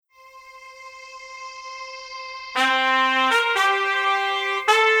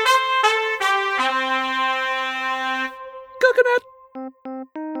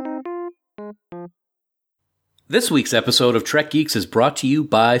This week's episode of Trek Geeks is brought to you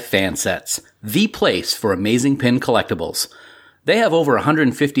by Fansets, the place for amazing pin collectibles. They have over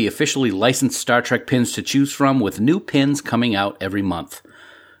 150 officially licensed Star Trek pins to choose from, with new pins coming out every month.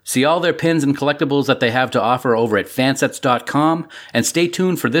 See all their pins and collectibles that they have to offer over at fansets.com, and stay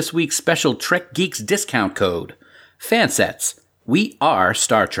tuned for this week's special Trek Geeks discount code. Fansets. We are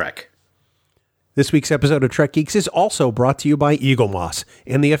Star Trek. This week's episode of Trek Geeks is also brought to you by Eaglemoss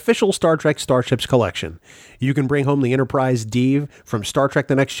and the official Star Trek Starships collection. You can bring home the Enterprise D from Star Trek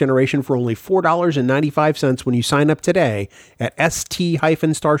The Next Generation for only $4.95 when you sign up today at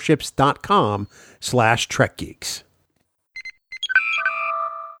st-starships.com/trekgeeks.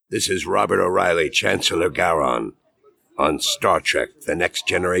 This is Robert O'Reilly, Chancellor Garon, on Star Trek The Next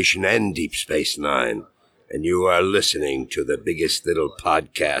Generation and Deep Space Nine. And you are listening to the biggest little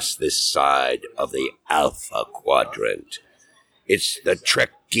podcast this side of the Alpha Quadrant. It's the Trek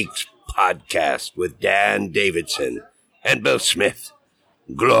Geeks podcast with Dan Davidson and Bill Smith.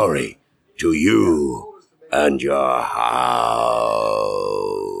 Glory to you and your house.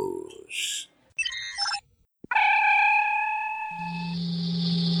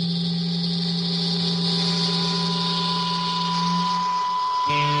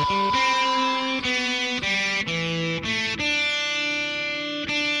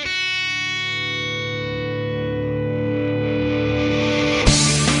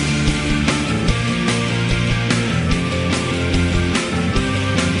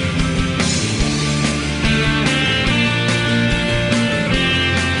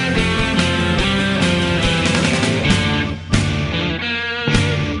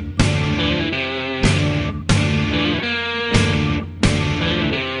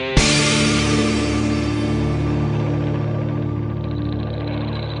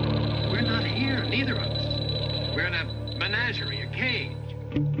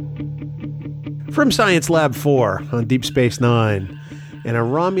 From Science Lab 4 on Deep Space Nine, and a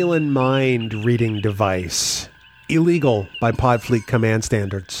Romulan mind reading device. Illegal by Podfleet command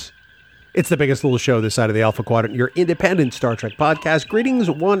standards. It's the biggest little show this side of the Alpha Quadrant, your independent Star Trek podcast. Greetings,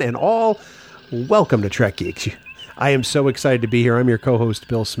 one and all. Welcome to Trek Geeks. I am so excited to be here. I'm your co-host,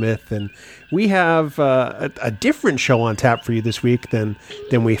 Bill Smith, and we have a different show on tap for you this week than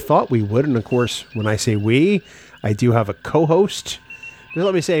we thought we would. And of course, when I say we, I do have a co-host.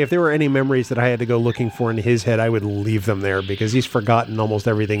 Let me say, if there were any memories that I had to go looking for in his head, I would leave them there because he's forgotten almost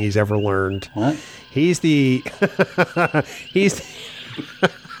everything he's ever learned. What? He's the...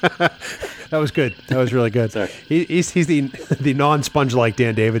 That was good. That was really good. Sorry. He's the non-sponge-like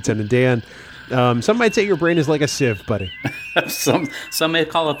Dan Davidson. And Dan, some might say your brain is like a sieve, buddy. Some may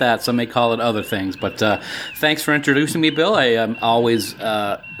call it that. Some may call it other things. But thanks for introducing me, Bill. I am always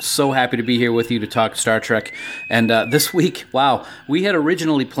so happy to be here with you to talk Star Trek. And this week, wow, we had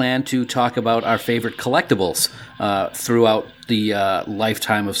originally planned to talk about our favorite collectibles throughout the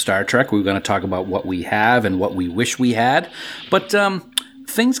lifetime of Star Trek. We were going to talk about what we have and what we wish we had. But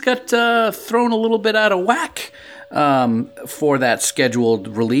things got thrown a little bit out of whack for that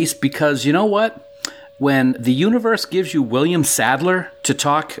scheduled release because, you know what? When the universe gives you William Sadler to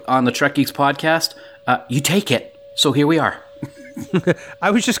talk on the Trek Geeks podcast, you take it. So here we are.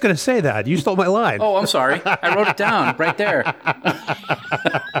 I was just going to say that. You stole my line. Oh, I'm sorry. I wrote it down right there.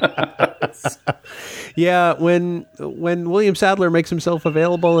 Yeah, when William Sadler makes himself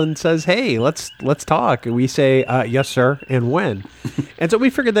available and says, "Hey, let's talk," we say, "Yes, sir," and when. And so we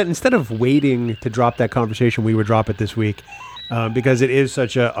figured that instead of waiting to drop that conversation, we would drop it this week because it is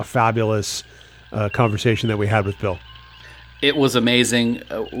such a fabulous conversation that we had with Bill. It was amazing.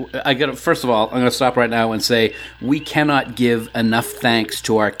 First of all, I'm going to stop right now and say we cannot give enough thanks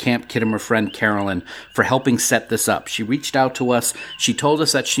to our Camp Kittimer friend Carolyn for helping set this up. She reached out to us. She told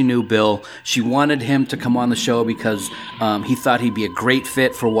us that she knew Bill. She wanted him to come on the show because he thought he'd be a great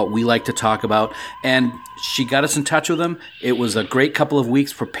fit for what we like to talk about. And she got us in touch with him. It was a great couple of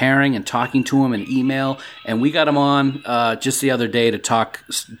weeks preparing and talking to him in email. And we got him on just the other day to talk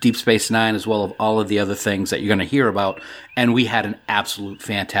Deep Space Nine as well as all of the other things that you're going to hear about. And we had an absolute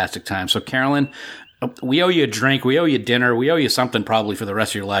fantastic time. So, Carolyn, we owe you a drink. We owe you dinner. We owe you something probably for the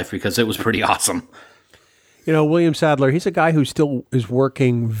rest of your life because it was pretty awesome. You know, William Sadler, he's a guy who still is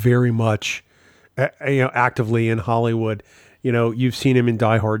working very much, actively in Hollywood. You know, you've seen him in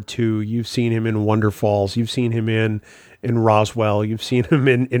Die Hard 2. You've seen him in Wonder Falls. You've seen him in Roswell. You've seen him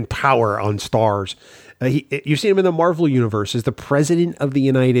in Power on Stars. You've seen him in the Marvel Universe as the President of the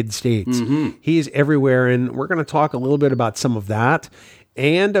United States. Mm-hmm. He is everywhere, and we're going to talk a little bit about some of that.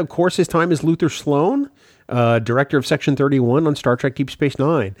 And, of course, his time as Luther Sloan, director of Section 31 on Star Trek Deep Space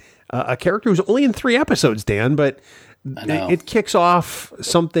Nine. A character who's only in 3 episodes, Dan, but it kicks off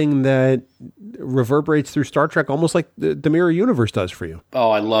something that reverberates through Star Trek almost like the Mirror Universe does for you.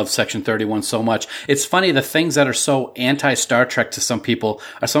 Oh, I love Section 31 so much. It's funny, the things that are so anti-Star Trek to some people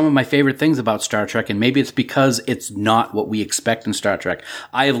are some of my favorite things about Star Trek, and maybe it's because it's not what we expect in Star Trek.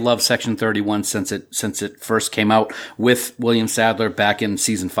 I have loved Section 31 since it first came out with William Sadler back in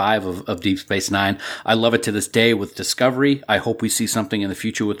season 5 of Deep Space Nine. I love it to this day with Discovery. I hope we see something in the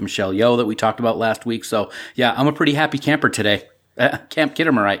future with Michelle Yeoh that we talked about last week. So, yeah, I'm a pretty happy camper today. Camp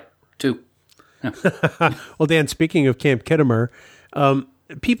Kittimerite, too. Well, Dan, speaking of Camp Kittimer,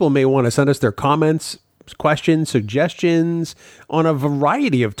 people may want to send us their comments, questions, suggestions on a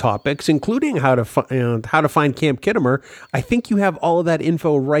variety of topics, including how to find Camp Kittimer. I think you have all of that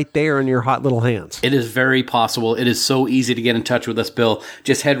info right there in your hot little hands. It is very possible. It is so easy to get in touch with us, Bill.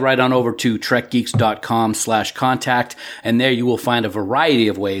 Just head right on over to trekgeeks.com/contact, and there you will find a variety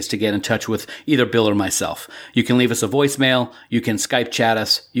of ways to get in touch with either Bill or myself. You can leave us a voicemail. You can Skype chat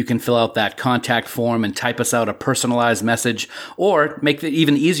us. You can fill out that contact form and type us out a personalized message, or make it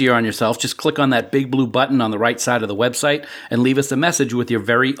even easier on yourself. Just click on that big blue button on the right side of the website and leave us a message with your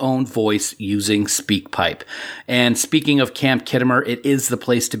very own voice using SpeakPipe. And speaking of Camp Kittimer, it is the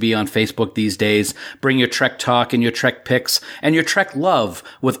place to be on Facebook these days. Bring your Trek talk and your Trek pics and your Trek love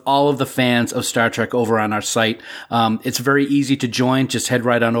with all of the fans of Star Trek over on our site. It's very easy to join. Just head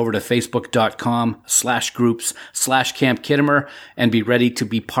right on over to facebook.com/groups/Camp Kittimer and be ready to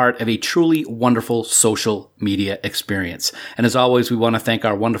be part of a truly wonderful social media experience. And as always, we want to thank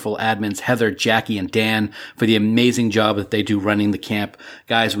our wonderful admins, Heather, Jackie, and Dan, for the amazing job that they do running the camp.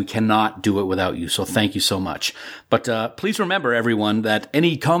 Guys, we cannot do it without you, so thank you so much. But please remember, everyone, that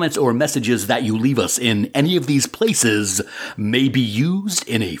any comments or messages that you leave us in any of these places may be used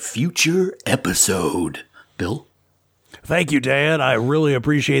in a future episode. Bill? Thank you, Dan. I really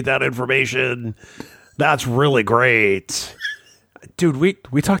appreciate that information. That's really great. Dude,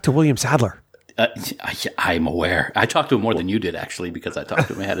 we talked to William Sadler. I'm aware. I talked to him more than you did, actually, because I talked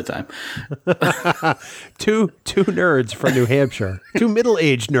to him ahead of time. Two nerds from New Hampshire, two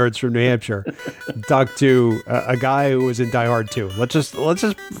middle-aged nerds from New Hampshire, talked to a guy who was in Die Hard 2. Let's just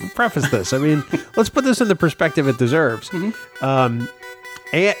preface this. I mean, let's put this in the perspective it deserves. Mm-hmm.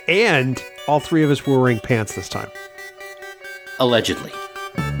 And all three of us were wearing pants this time. Allegedly.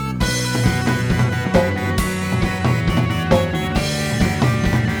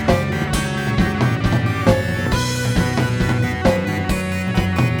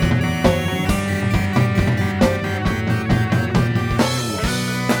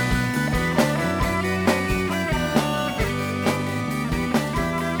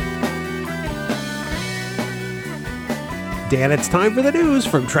 Dan, it's time for the news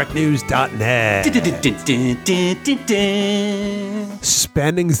from TrekNews.net.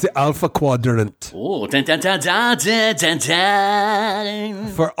 Spanning the Alpha Quadrant. Oh,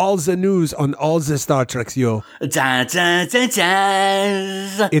 for all the news on all the Star Treks, yo. It's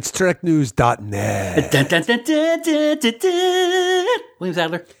TrekNews.net. William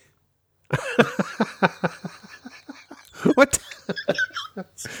Sadler. What?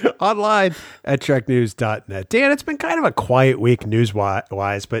 Online at TrekNews.net. Dan, it's been kind of a quiet week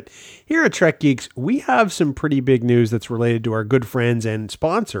news-wise, but here at Trek Geeks, we have some pretty big news that's related to our good friends and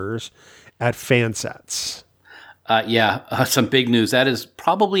sponsors at Fansets. Some big news. That is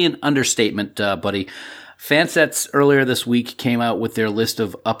probably an understatement, buddy. Fansets earlier this week came out with their list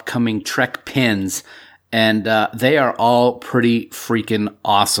of upcoming Trek pins, and they are all pretty freaking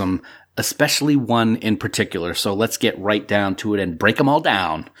awesome. Especially one in particular. So let's get right down to it and break them all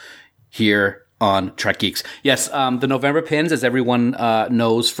down here on Trek Geeks. Yes, the November pins, as everyone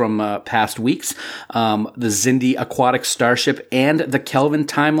knows from past weeks, the Xindi Aquatic Starship and the Kelvin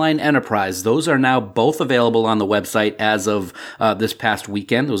Timeline Enterprise. Those are now both available on the website as of this past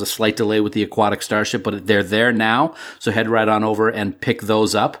weekend. There was a slight delay with the Aquatic Starship, but they're there now. So head right on over and pick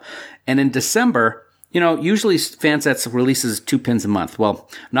those up. And in December, usually Fansets releases 2 pins a month. Well,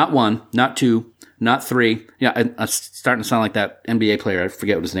 not 1, not 2, not 3. Yeah, I'm starting to sound like that NBA player. I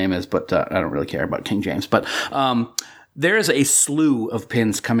forget what his name is, but I don't really care about King James. But there's a slew of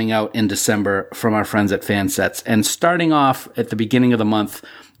pins coming out in December from our friends at Fansets. And starting off at the beginning of the month,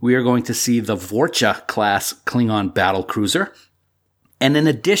 we are going to see the Vorcha class Klingon battle cruiser. And in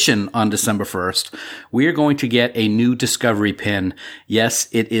addition, on December 1st, we are going to get a new Discovery pin. Yes,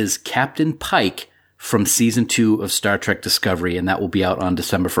 it is Captain Pike from season 2 of Star Trek Discovery, and that will be out on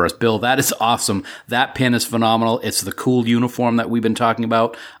December 1st. Bill, that is awesome. That pin is phenomenal. It's the cool uniform that we've been talking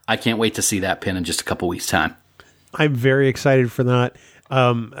about. I can't wait to see that pin in just a couple weeks' time. I'm very excited for that.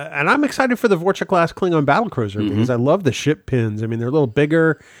 And I'm excited for the Vorcha class Klingon battlecruiser because I love the ship pins. I mean, they're a little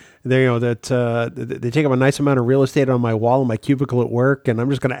bigger. They, they take up a nice amount of real estate on my wall in my cubicle at work, and I'm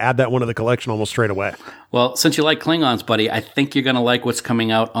just going to add that one to the collection almost straight away. Well, since you like Klingons, buddy, I think you're going to like what's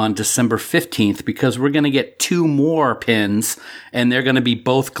coming out on December 15th, because we're going to get 2 more pins, and they're going to be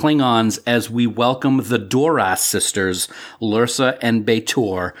both Klingons as we welcome the Duras sisters, Lursa and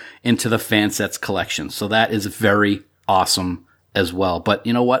B'Etor, into the Fansets collection. So that is very awesome as well. But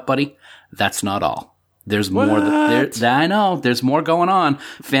you know what, buddy? That's not all. There's more. I know. There's more going on.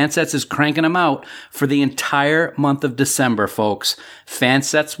 Fansets is cranking them out for the entire month of December, folks.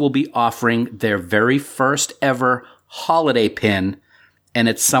 Fansets will be offering their very first ever holiday pin, and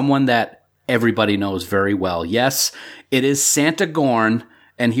it's someone that everybody knows very well. Yes, it is Santa Gorn,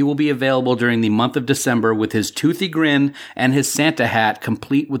 and he will be available during the month of December with his toothy grin and his Santa hat,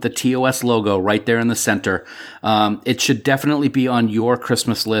 complete with the TOS logo right there in the center. It should definitely be on your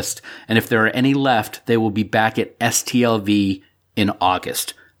Christmas list, and if there are any left, they will be back at STLV in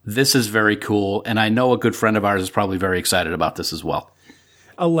August. This is very cool, and I know a good friend of ours is probably very excited about this as well.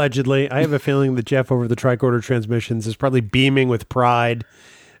 Allegedly. I have a feeling that Jeff over the Tricorder Transmissions is probably beaming with pride.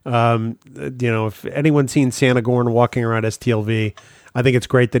 If anyone's seen Santa Gorn walking around STLV, I think it's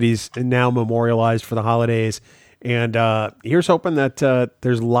great that he's now memorialized for the holidays. And here's hoping that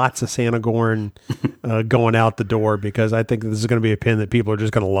there's lots of Santa Gorn going out the door, because I think this is going to be a pin that people are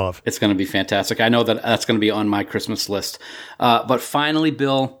just going to love. It's going to be fantastic. I know that that's going to be on my Christmas list. But finally,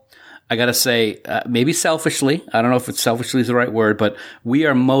 Bill, I got to say, maybe selfishly, I don't know if it's selfishly is the right word, but we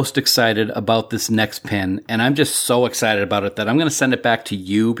are most excited about this next pin. And I'm just so excited about it that I'm going to send it back to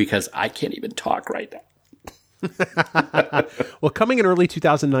you, because I can't even talk right now. Well, coming in early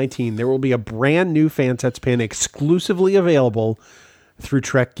 2019, there will be a brand new Fansets pin exclusively available through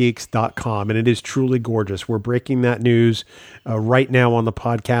TrekGeeks.com, and it is truly gorgeous. We're breaking that news right now on the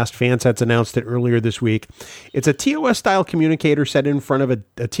podcast. Fansets announced it earlier this week. It's a TOS-style communicator set in front of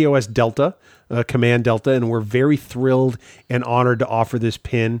a TOS Delta, Command Delta, and we're very thrilled and honored to offer this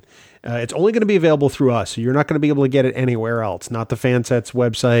pin. It's only going to be available through us, so you're not going to be able to get it anywhere else. Not the Fansets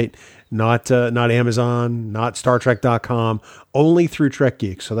website, not Amazon, not StarTrek.com, only through Trek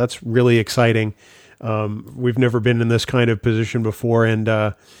Geeks. So that's really exciting. We've never been in this kind of position before,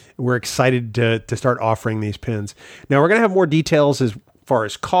 and we're excited to start offering these pins. Now, we're going to have more details as far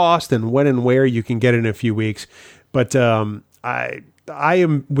as cost and when and where you can get it in a few weeks, but I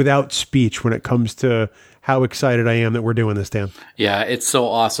am without speech when it comes to how excited I am that we're doing this, Dan. Yeah, it's so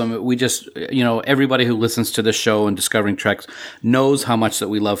awesome. We just, everybody who listens to this show and Discovering Trek knows how much that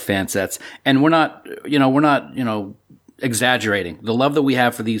we love Fansets. And we're not exaggerating. The love that we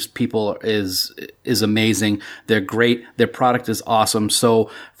have for these people is amazing. They're great. Their product is awesome. So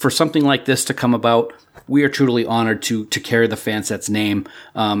for something like this to come about, we are truly honored to carry the Fansets name.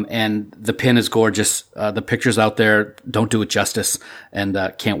 And the pin is gorgeous. The pictures out there don't do it justice, and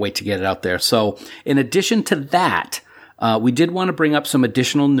can't wait to get it out there. So in addition to that, we did want to bring up some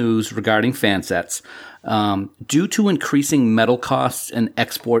additional news regarding Fansets. Due to increasing metal costs and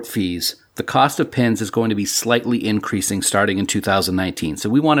export fees, the cost of pins is going to be slightly increasing starting in 2019. So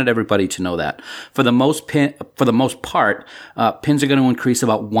we wanted everybody to know that. For the most part, pins are going to increase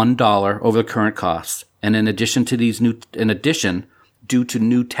about $1 over the current costs. And in addition, due to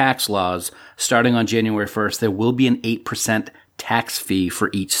new tax laws starting on January 1st, there will be an 8% tax fee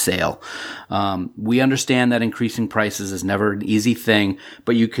for each sale. We understand that increasing prices is never an easy thing,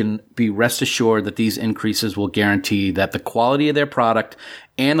 but you can be rest assured that these increases will guarantee that the quality of their product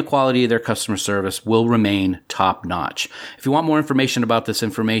and the quality of their customer service will remain top notch. If you want more information about this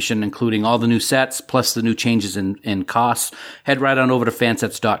information, including all the new sets, plus the new changes in costs, head right on over to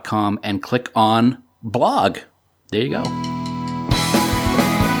fansets.com and click on blog. There you go.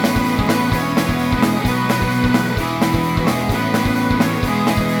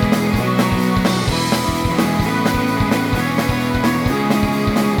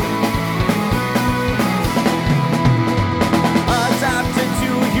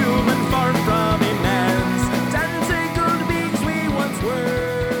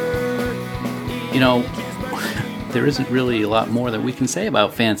 There isn't really a lot more that we can say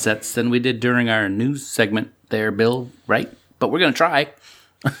about Fansets than we did during our news segment there, Bill, right? But we're going to try.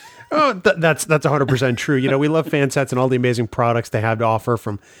 That's 100% true. We love Fansets and all the amazing products they have to offer,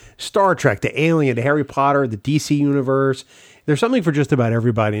 from Star Trek to Alien to Harry Potter, the DC universe. There's something for just about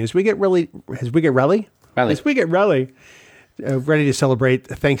everybody. As we get ready to celebrate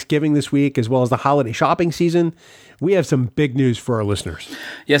Thanksgiving this week, as well as the holiday shopping season, we have some big news for our listeners.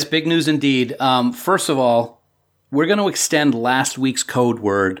 Yes, big news indeed. First of all, we're going to extend last week's code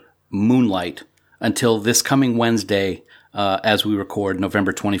word, Moonlight, until this coming Wednesday, as we record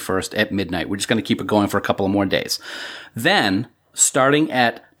November 21st at midnight. We're just going to keep it going for a couple of more days. Then, starting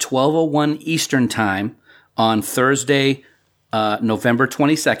at 12:01 Eastern Time on Thursday, November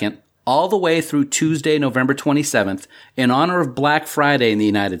 22nd, all the way through Tuesday, November 27th, in honor of Black Friday in the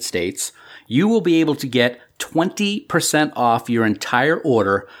United States, you will be able to get 20% off your entire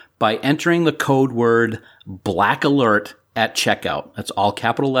order by entering the code word Black Alert at checkout. That's all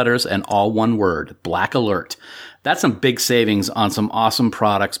capital letters and all one word, Black Alert. That's some big savings on some awesome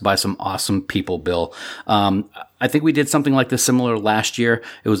products by some awesome people, Bill. I think we did something like this similar last year.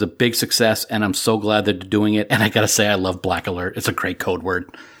 It was a big success, and I'm so glad that they're doing it. And I got to say, I love Black Alert. It's a great code word.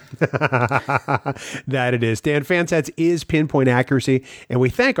 That it is. Dan, Fansets is pinpoint accuracy, and we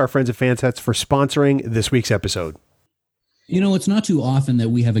thank our friends at Fansets for sponsoring this week's episode. You know, it's not too often that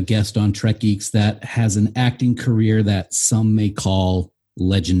we have a guest on Trek Geeks that has an acting career that some may call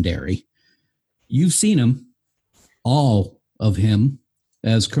legendary. You've seen him, all of him,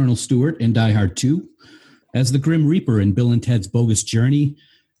 as Colonel Stewart in Die Hard 2, as the Grim Reaper in Bill and Ted's Bogus Journey,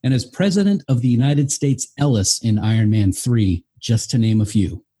 and as President of the United States Ellis in Iron Man 3, just to name a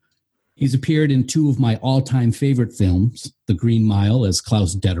few. He's appeared in two of my all-time favorite films, The Green Mile as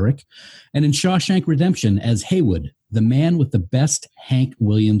Klaus Dederick, and in Shawshank Redemption as Haywood, the man with the best Hank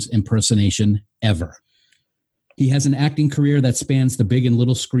Williams impersonation ever. He has an acting career that spans the big and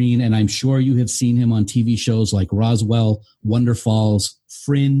little screen, and I'm sure you have seen him on TV shows like Roswell, Wonder Falls,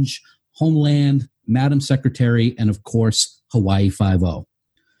 Fringe, Homeland, Madam Secretary, and of course, Hawaii Five-0.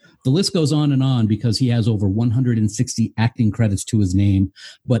 The list goes on because he has over 160 acting credits to his name,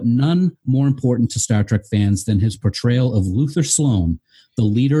 but none more important to Star Trek fans than his portrayal of Luther Sloan, the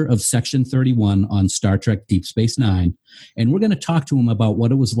leader of Section 31 on Star Trek Deep Space Nine. And we're going to talk to him about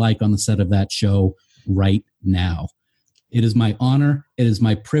what it was like on the set of that show right now. It is my honor, it is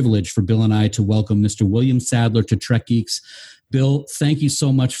my privilege for Bill and I to welcome Mr. William Sadler to Trek Geeks. Bill, thank you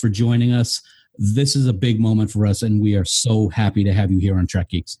so much for joining us. This is a big moment for us, and we are so happy to have you here on Trek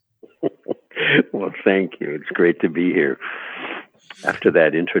Geeks. Well, thank you. It's great to be here. After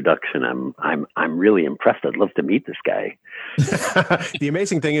that introduction, I'm really impressed. I'd love to meet this guy. The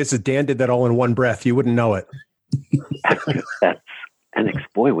amazing thing is that Dan did that all in one breath. You wouldn't know it. That's an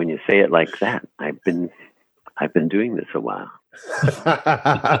boy, when you say it like that. I've been doing this a while. It's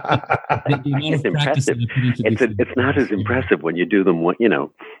impressive. It's not as impressive when you do them.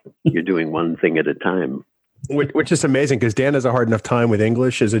 You're doing one thing at a time. Which is amazing because Dan has a hard enough time with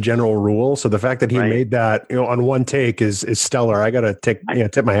English as a general rule. So the fact that he made that on one take is stellar. I got to tip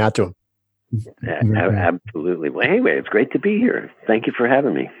my hat to him. Yeah, absolutely. Well, anyway, it's great to be here. Thank you for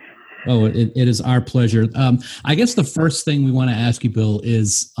having me. Oh, it is our pleasure. I guess the first thing we want to ask you, Bill,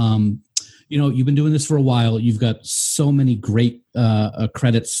 is, you've been doing this for a while. You've got so many great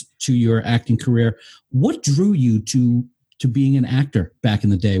credits to your acting career. What drew you to being an actor back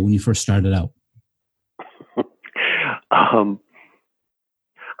in the day when you first started out?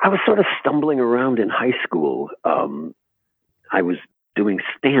 I was sort of stumbling around in high school. I was doing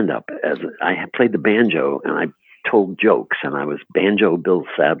stand-up as I had played the banjo, and I told jokes, and I was Banjo Bill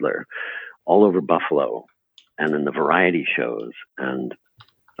Sadler all over Buffalo and in the variety shows and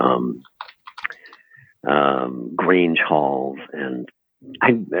Grange halls, and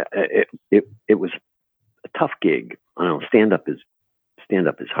it was a tough gig. I don't know, stand-up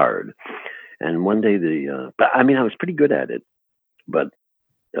is hard. And one day I was pretty good at it, but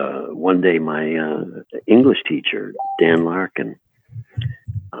one day my English teacher, Dan Larkin,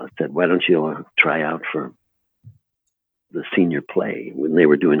 said, "Why don't you try out for the senior play?" when they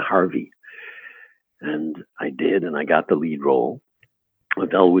were doing Harvey. And I did, and I got the lead role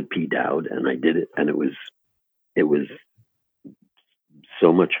with Elwood P. Dowd, and I did it, and it was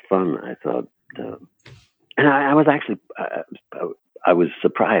so much fun. I thought, and I was actually, I was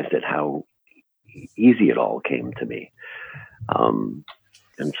surprised at how easy it all came to me.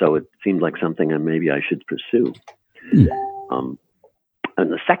 And so it seemed like something maybe I should pursue. And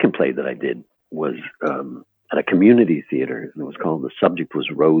the second play that I did was at a community theater, and it was called The Subject Was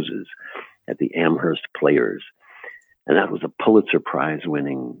Roses at the Amherst Players. And that was a Pulitzer Prize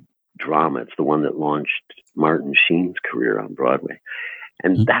winning drama. It's the one that launched Martin Sheen's career on Broadway.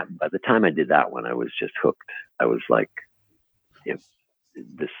 And that, by the time I did that one, I was just hooked. I was like,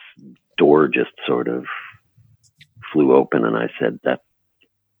 this door just sort of flew open, and I said,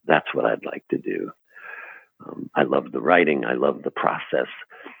 that's what I'd like to do. I loved the writing. I loved the process.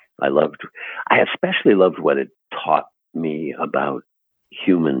 I especially loved what it taught me about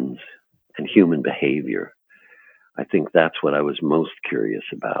humans and human behavior. I think that's what I was most curious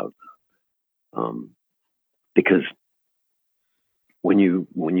about. Because when you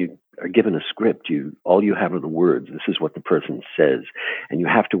are given a script, all you have are the words. This is what the person says, and you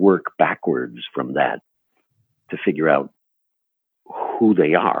have to work backwards from that to figure out who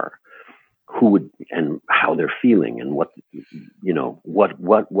they are, who would, and how they're feeling, and what is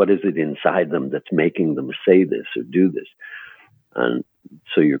it inside them that's making them say this or do this. And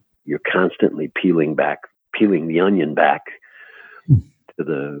so you're constantly peeling the onion back to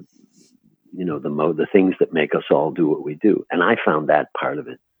the things that make us all do what we do. And I found that part of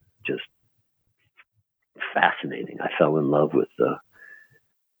it just fascinating. I fell in love with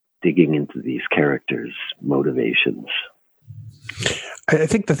digging into these characters' motivations. I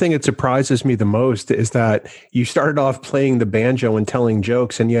think the thing that surprises me the most is that you started off playing the banjo and telling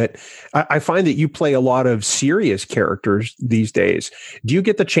jokes, and yet I find that you play a lot of serious characters these days. Do you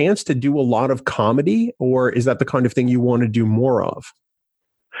get the chance to do a lot of comedy, or is that the kind of thing you want to do more of?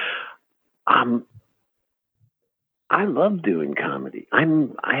 I love doing comedy. I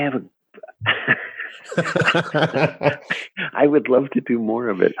would love to do more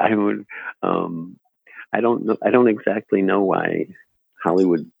of it. I would. I don't know. I don't exactly know why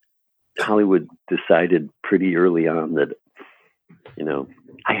Hollywood decided pretty early on that,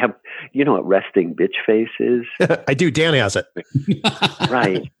 I have, what resting bitch face is? I do. Dan has it.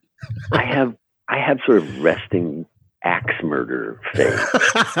 Right. I have sort of resting axe murder face.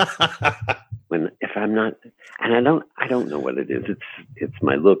 If I'm not, and I don't know what it is. It's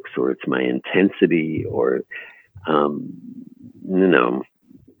my looks, or it's my intensity, or,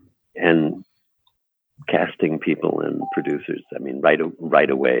 and casting people and producers, right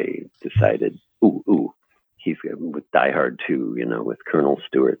away decided, he's with Die Hard 2, with Colonel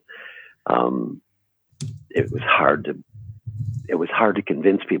Stewart. It was hard to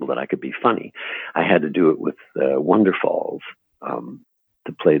convince people that I could be funny. I had to do it with Wonderfalls,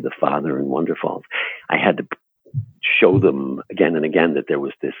 to play the father in Wonderfalls. I had to show them again and again that there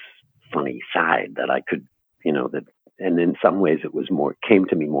was this funny side that I could, and in some ways it came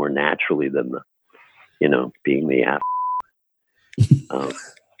to me more naturally than being the app.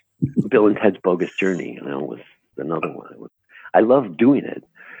 Bill and Ted's Bogus Journey, was another one. I love doing it.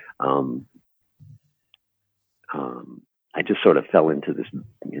 I just sort of fell into this,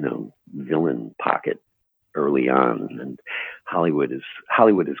 villain pocket early on, and Hollywood is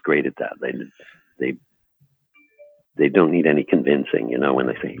great at that. They don't need any convincing, when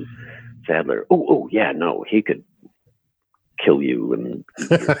they say Sadler, he could kill you and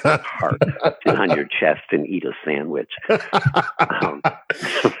eat your heart on your chest and eat a sandwich.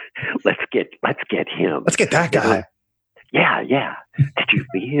 Let's get him. Let's get that guy. Yeah. Did you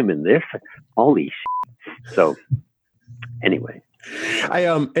see him in this? Holy shit. So anyway,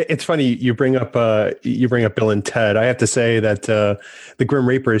 it's funny you bring up Bill and Ted. I have to say that the Grim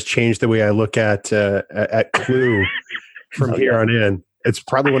Reaper has changed the way I look at Clue from here on in. It's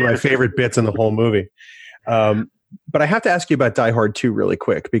probably one of my favorite bits in the whole movie. But I have to ask you about Die Hard 2 really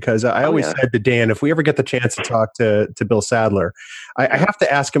quick, because I always said to Dan, if we ever get the chance to talk to Bill Sadler, I have to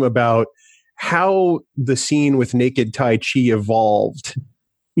ask him about how the scene with naked Tai Chi evolved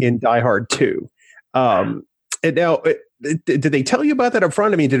in Die Hard 2. And now, did they tell you about that up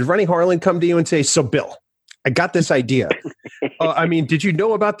front? Did Rennie Harlan come to you and say, "So Bill, I got this idea"? Did you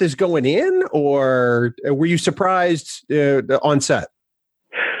know about this going in, or were you surprised on set?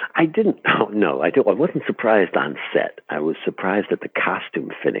 I didn't. Oh, no, I wasn't surprised on set. I was surprised at the costume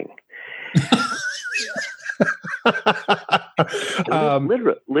fitting.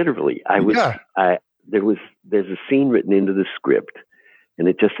 Literally, I was. Yeah. There's a scene written into the script, and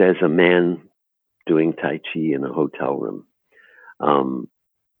it just says a man doing Tai Chi in a hotel room.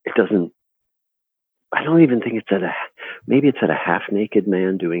 It doesn't. I don't even think maybe it's at a half naked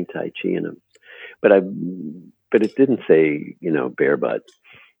man doing Tai Chi in him, but it didn't say bare butt.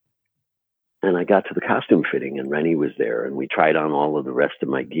 And I got to the costume fitting, and Rennie was there, and we tried on all of the rest of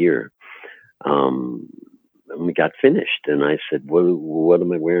my gear. And we got finished, and I said, what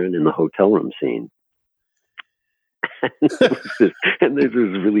am I wearing in the hotel room scene? And there's this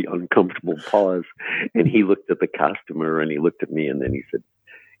really uncomfortable pause, and he looked at the costumer, and he looked at me, and then he said,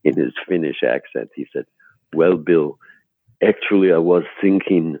 in his Finnish accent, he said, "Well, Bill, actually I was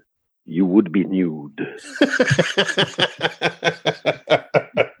thinking you would be nude."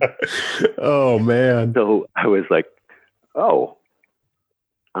 Oh man. So I was like, well,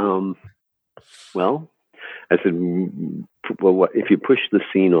 I said, what if you push the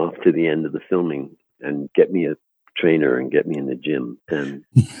scene off to the end of the filming and get me a trainer and get me in the gym? And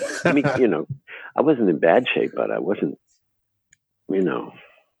I wasn't in bad shape, but I wasn't,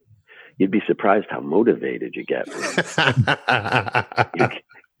 you'd be surprised how motivated you get.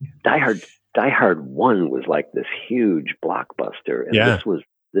 Die Hard 1 was like this huge blockbuster, and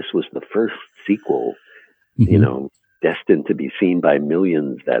this was the first sequel, destined to be seen by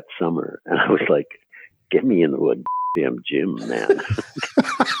millions that summer. And I was like, get me in the wood. damn gym, man.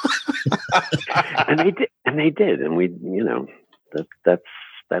 and they did, and we, that's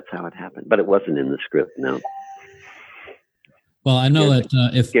how it happened. But it wasn't in the script, no. Well, I know that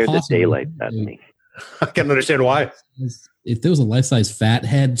if scared possible, the daylight out of me. I can understand why. If there was a life-size fat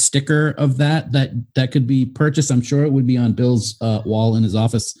head sticker of that could be purchased, I'm sure it would be on Bill's wall in his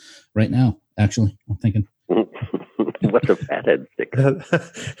office right now. Actually, I'm thinking. What's a fat head sticker?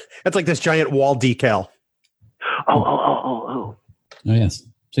 That's like this giant wall decal. Oh. Oh yes.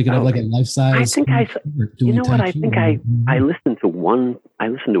 So you could have like a life-size. I think I listened to one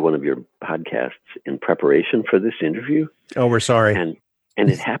of your podcasts in preparation for this interview. Oh, we're sorry. And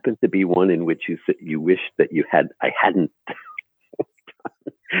it happened to be one in which you wished that I hadn't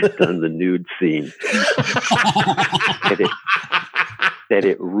done the nude scene. that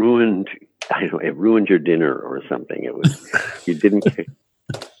it ruined. I don't know. It ruined your dinner or something. It was you didn't.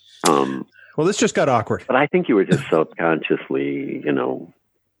 Well, this just got awkward. But I think you were just subconsciously, And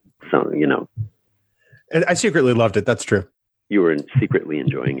I secretly loved it. That's true. You were secretly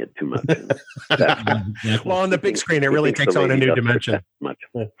enjoying it too much. Well, on the big screen, it really takes on a new dimension. Much.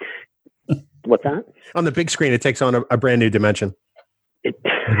 What's that? On the big screen, it takes on a brand new dimension.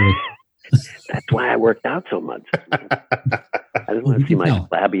 That's why I worked out so much. I didn't want to see my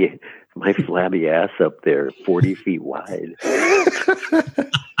flabby ass up there, 40 feet wide.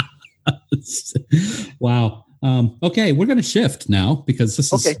 Wow. Okay, we're going to shift now because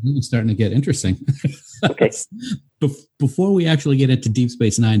this is really starting to get interesting. Okay. Before we actually get into Deep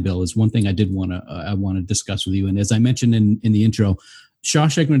Space Nine, Bill, is one thing I did want to discuss with you. And as I mentioned in the intro,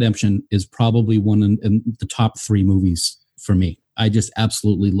 Shawshank Redemption is probably one in the top 3 movies for me. I just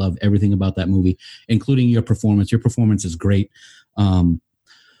absolutely love everything about that movie, including your performance. Your performance is great.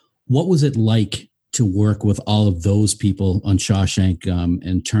 What was it like to work with all of those people on Shawshank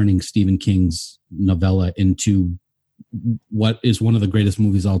and turning Stephen King's novella into what is one of the greatest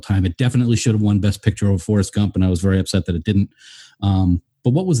movies of all time? It definitely should have won Best Picture over Forrest Gump, and I was very upset that it didn't. But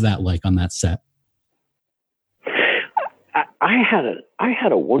what was that like on that set? I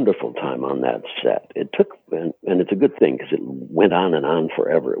had a wonderful time on that set. It took, and it's a good thing because it went on and on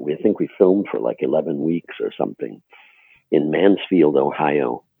forever. I think we filmed for like 11 weeks or something in Mansfield,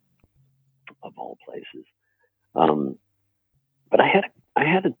 Ohio, of all places. But I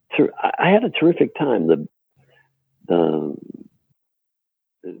had a terrific time. There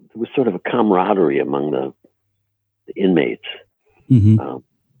was sort of a camaraderie among the inmates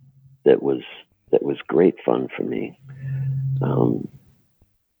that was great fun for me. I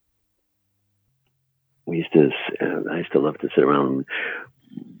used to love to sit around.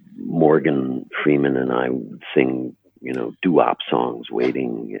 Morgan Freeman and I would sing, doo-wop songs,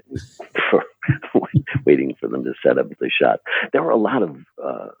 waiting for them to set up the shot. There's a lot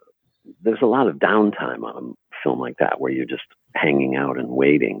of downtime on a film like that where you're just hanging out and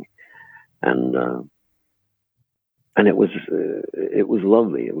waiting, and it was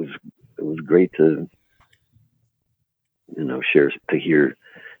lovely. It was great to hear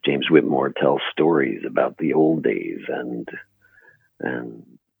James Whitmore tell stories about the old days, and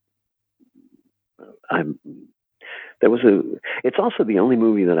it's also the only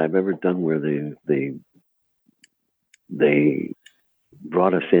movie that I've ever done where they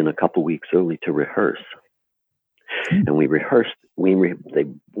brought us in a couple weeks early to rehearse, and we rehearsed. We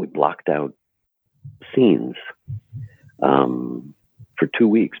blocked out scenes for 2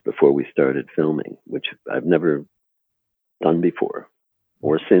 weeks before we started filming, which I've never done before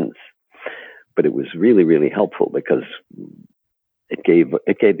or since. But it was really, really helpful because it gave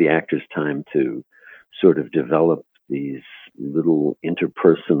the actors time to sort of develop these little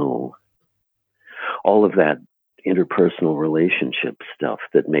all of that interpersonal relationship stuff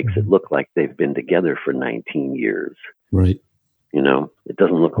that makes it look like they've been together for 19 years. Right. It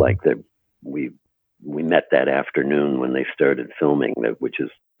doesn't look like that we met that afternoon when they started filming, which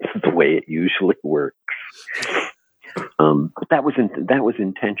is the way it usually works. But that was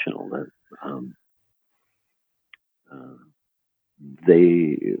intentional.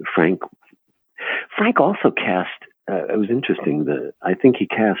 Frank also cast. It was interesting that I think he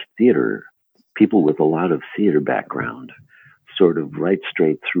cast people with a lot of theater background, sort of right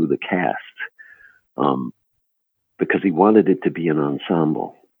straight through the cast, because he wanted it to be an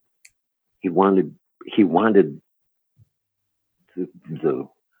ensemble. He wanted the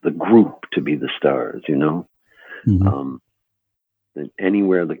group to be the stars, Mm-hmm.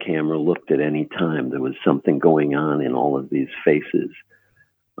 Anywhere the camera looked at any time, there was something going on in all of these faces,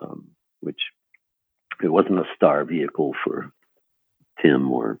 which it wasn't a star vehicle for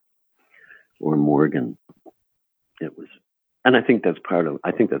Tim or Morgan. It was, and I think that's part of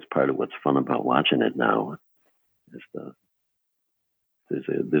what's fun about watching it now.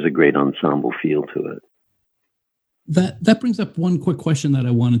 There's a great ensemble feel to it. That brings up one quick question that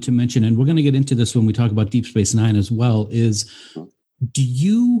I wanted to mention, and we're going to get into this when we talk about Deep Space Nine as well, is do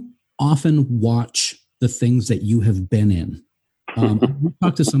you often watch the things that you have been in? We've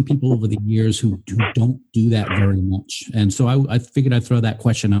talked to some people over the years who don't do that very much. And so I figured I'd throw that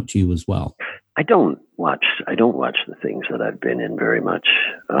question out to you as well. I don't watch the things that I've been in very much.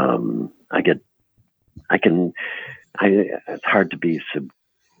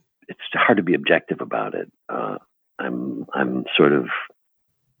 It's hard to be objective about it. I'm sort of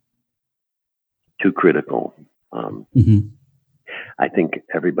too critical. I think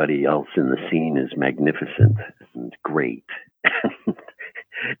everybody else in the scene is magnificent and great.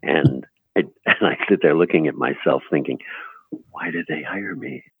 and I sit there looking at myself thinking, why did they hire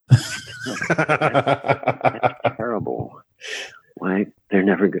me? That's terrible. Why I'm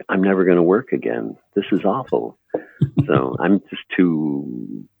never going to work again. This is awful. So I'm just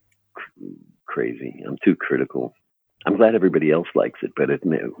too crazy. I'm too critical. I'm glad everybody else likes it, but it's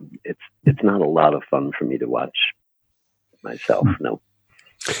not a lot of fun for me to watch myself. No.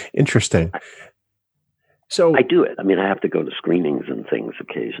 Interesting. So I do it. I mean, I have to go to screenings and things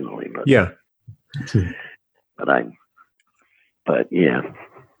occasionally, but yeah. But yeah,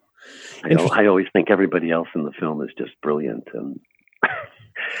 I always think everybody else in the film is just brilliant,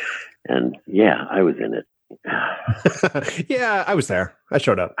 and yeah, I was in it. Yeah, I was there. I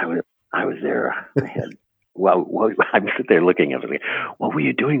showed up. I was there. I had. Well, I'm sitting there looking at it. What were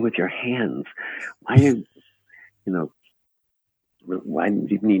you doing with your hands? Why do you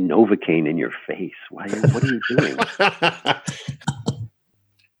need Novocaine in your face? What are you doing?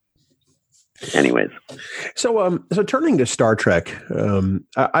 Anyways, so turning to Star Trek,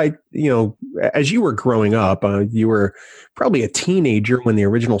 I as you were growing up, you were probably a teenager when the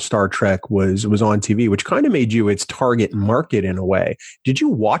original Star Trek was on TV, which kind of made you its target market in a way. Did you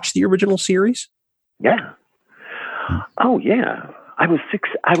watch the original series? Yeah. Oh yeah. I was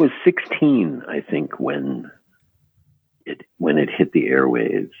 16, I think, when it hit the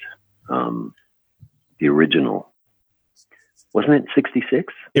airwaves. The original. Wasn't it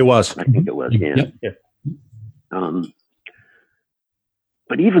 66? It was. I think it was. Yeah. Yep.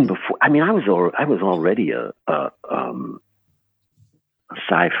 But even before, I mean, I was already a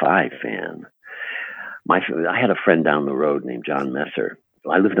sci-fi fan. I had a friend down the road named John Messer.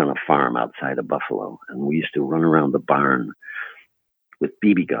 I lived on a farm outside of Buffalo, and we used to run around the barn with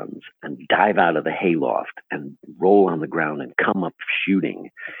BB guns and dive out of the hayloft and roll on the ground and come up shooting.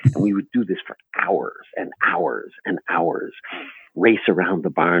 And we would do this for hours and hours and hours, race around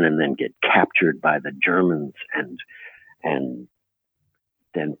the barn and then get captured by the Germans and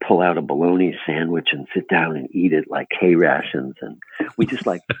then pull out a bologna sandwich and sit down and eat it like hay rations. And we just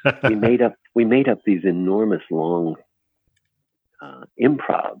we made up these enormous long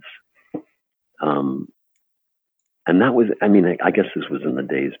improvs. And that was, I mean, I guess this was in the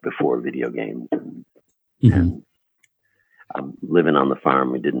days before video games and living on the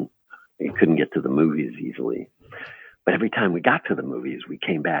farm. We couldn't get to the movies easily, but every time we got to the movies, we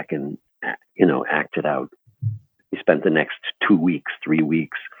came back and, acted out. We spent the next 2 weeks, 3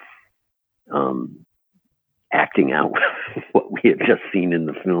 weeks, acting out what we had just seen in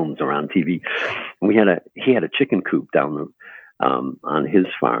the films or on TV. And he had a chicken coop down on his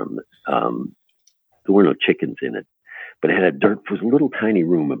farm. There were no chickens in it, but it was a little tiny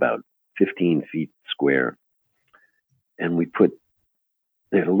room about 15 feet square. And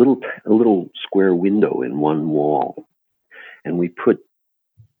there's a little square window in one wall. And we put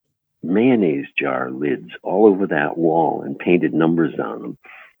mayonnaise jar lids all over that wall and painted numbers on them.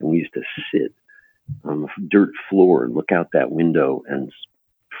 And we used to sit on the dirt floor and look out that window and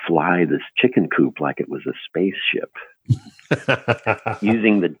fly this chicken coop like it was a spaceship.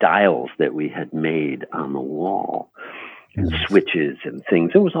 Using the dials that we had made on the wall and switches and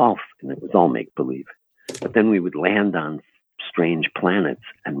things. It was all make believe. But then we would land on strange planets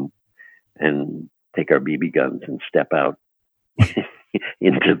and take our BB guns and step out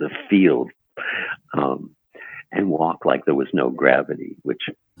into the field and walk like there was no gravity, which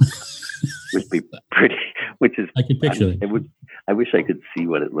would be pretty. Which is I can picture it. I wish I could see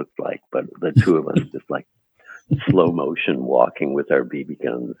what it looked like, but the two of us just like slow motion walking with our BB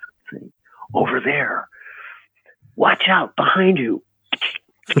guns, saying, "Over there, watch out behind you."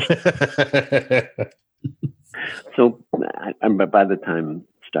 So, by the time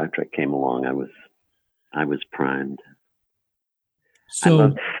Star Trek came along, I was primed.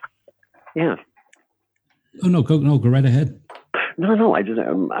 So, yeah. Oh no, go right ahead. No.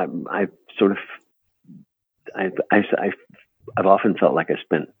 I've often felt like I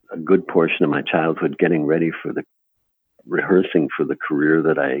spent a good portion of my childhood getting ready for the rehearsing for the career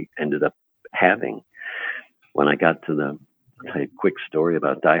that I ended up having. When I got to I'll tell you a quick story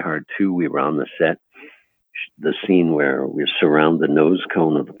about Die Hard 2. We were on the set, the scene where we surround the nose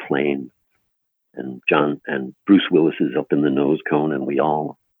cone of the plane, and Bruce Willis is up in the nose cone, and we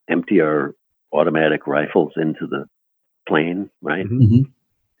all empty our automatic rifles into the plane, right? Mm-hmm.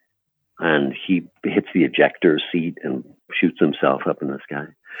 And he hits the ejector seat and shoots himself up in the sky.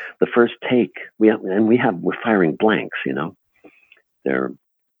 The first take, we're firing blanks, you know. They're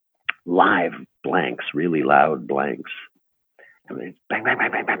live blanks, really loud blanks. And we bang, bang,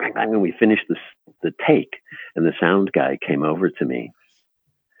 bang, bang, bang, bang, bang. And we finished the take, and the sound guy came over to me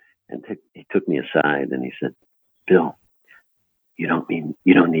and he took me aside and he said, "Bill, you don't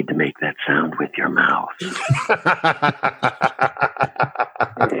need to make that sound with your mouth."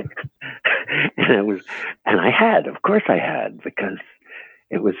 Of course I had, because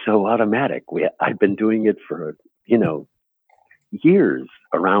it was so automatic. I'd been doing it for, years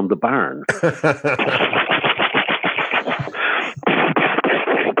around the barn.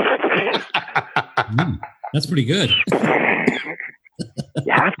 That's pretty good.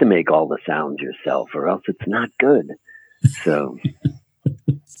 You have to make all the sounds yourself, or else it's not good. So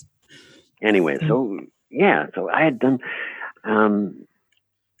anyway, so I had done, and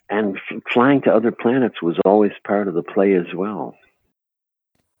flying to other planets was always part of the play as well.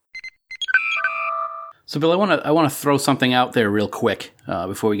 So, Bill, I want to throw something out there real quick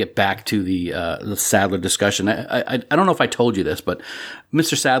before we get back to the Sadler discussion. I don't know if I told you this, but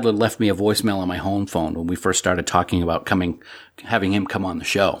Mr. Sadler left me a voicemail on my home phone when we first started talking about having him come on the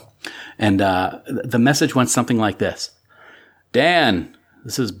show, and the message went something like this: "Dan,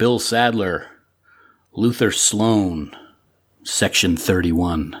 this is Bill Sadler, Luther Sloan, Section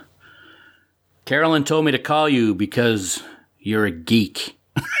 31. Carolyn told me to call you because you're a geek."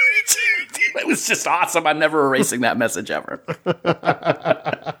 It was just awesome. I'm never erasing that message ever.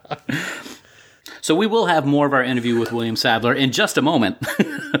 So we will have more of our interview with William Sadler in just a moment,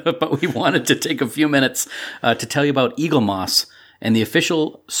 but we wanted to take a few minutes to tell you about Eaglemoss and the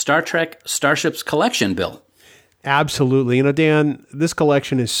official Star Trek Starships collection, Bill. Absolutely. Dan, this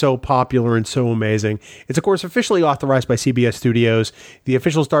collection is so popular and so amazing. It's, of course, officially authorized by CBS Studios. The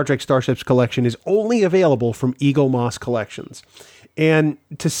official Star Trek Starships collection is only available from Eaglemoss Collections. And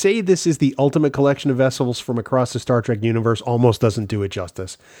to say this is the ultimate collection of vessels from across the Star Trek universe almost doesn't do it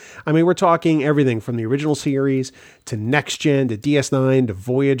justice. I mean, we're talking everything from the original series to Next Gen to DS9 to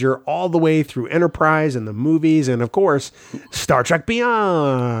Voyager, all the way through Enterprise and the movies, and of course, Star Trek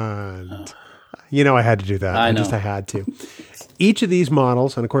Beyond. I had to do that. I had to. Each of these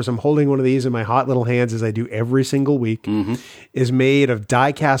models, and of course I'm holding one of these in my hot little hands as I do every single week, is made of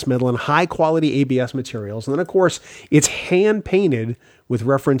die-cast metal and high-quality ABS materials. And then, of course, it's hand-painted with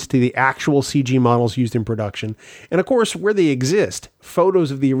reference to the actual CG models used in production. And, of course, where they exist,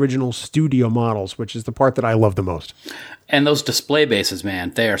 photos of the original studio models, which is the part that I love the most. And those display bases,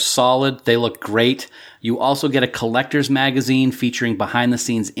 man, they are solid. They look great. You also get a collector's magazine featuring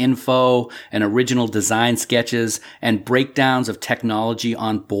behind-the-scenes info and original design sketches and breakdowns of technology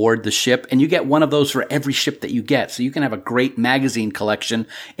on board the ship. And you get one of those for every ship that you get. So you can have a great magazine collection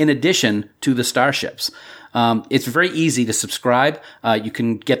in addition to the starships. It's very easy to subscribe. You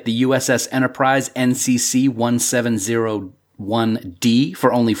can get the USS Enterprise NCC 1701D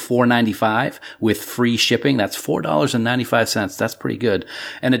for only $4.95 with free shipping. That's $4.95. That's pretty good.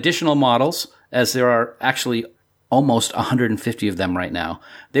 And additional models, as there are actually almost 150 of them right now,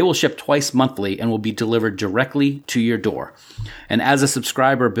 they will ship twice monthly and will be delivered directly to your door. And as a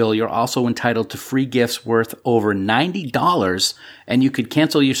subscriber, Bill, you're also entitled to free gifts worth over $90, and you could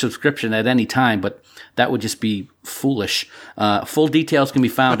cancel your subscription at any time, but that would just be foolish. Full details can be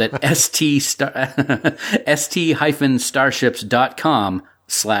found at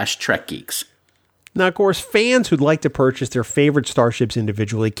st-starships.com/trekgeeks. Now, of course, fans who'd like to purchase their favorite starships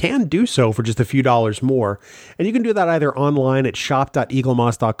individually can do so for just a few dollars more. And you can do that either online at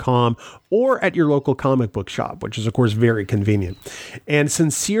shop.eaglemoss.com or at your local comic book shop, which is, of course, very convenient. And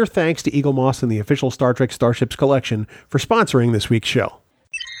sincere thanks to Eaglemoss and the official Star Trek Starships collection for sponsoring this week's show.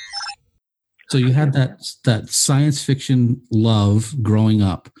 So you had that science fiction love growing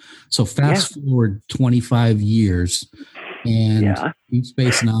up. So fast forward 25 years, and Deep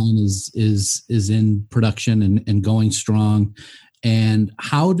Space Nine is in production and going strong. And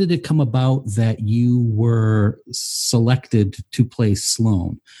how did it come about that you were selected to play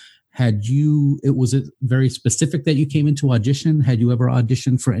Sloan? Was it very specific that you came into audition? Had you ever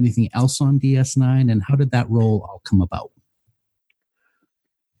auditioned for anything else on DS9? And how did that role all come about?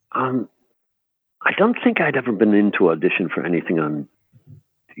 I don't think I'd ever been into audition for anything on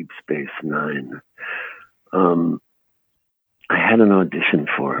Deep Space Nine. I had an audition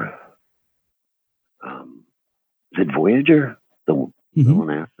for, is it Voyager? The one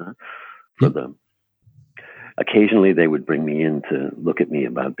after? Occasionally they would bring me in to look at me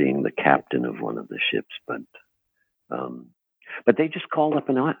about being the captain of one of the ships, but they just called up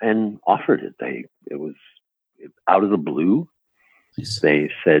and offered it. It was out of the blue. Nice. They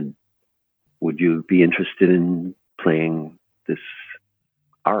said, "Would you be interested in playing this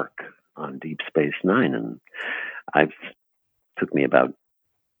arc on Deep Space Nine?" And it took me about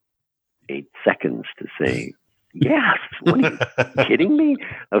 8 seconds to say, yes. What are you kidding me?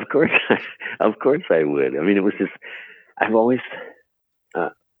 Of course I would. I mean, it was just, I've always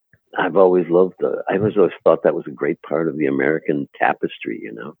loved I've always thought that was a great part of the American tapestry,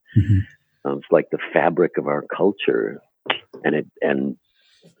 you know. Mm-hmm. It's like the fabric of our culture, and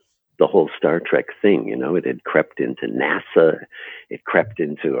the whole Star Trek thing, you know, it had crept into NASA, it crept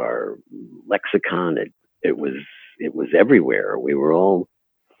into our lexicon, it was everywhere. We were all,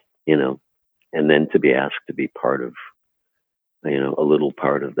 you know, and then to be asked to be part of, you know, a little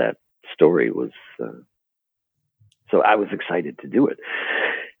part of that story was, so I was excited to do it.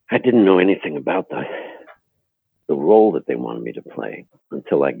 I didn't know anything about the role that they wanted me to play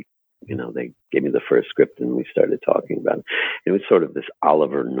until they gave me the first script and we started talking about it. It was sort of this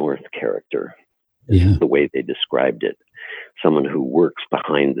Oliver North character, the way they described it. Someone who works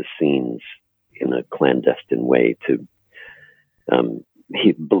behind the scenes in a clandestine way to,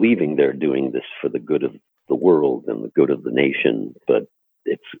 believing they're doing this for the good of the world and the good of the nation, but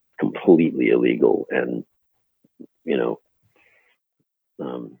it's completely illegal. And, you know,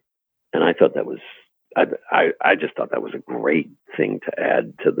 and I thought that was, I just thought that was a great thing to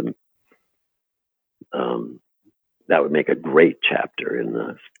add to the, that would make a great chapter in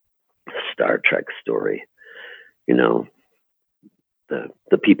the Star Trek story. You know,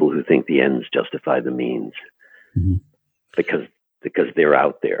 the people who think the ends justify the means, mm-hmm. because they're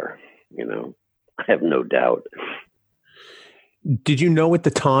out there, you know, I have no doubt. Did you know at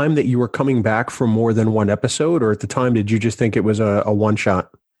the time that you were coming back for more than one episode, or at the time did you just think it was a one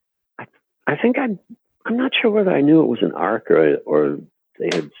shot? I think I'm not sure whether I knew it was an arc or they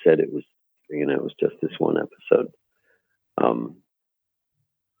had said it was, you know, it was just this one episode.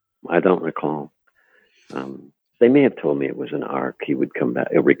 I don't recall. They may have told me it was an arc. He would come back,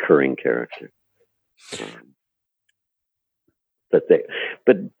 a recurring character. But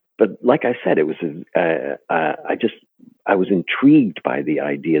like I said, it was, I was intrigued by the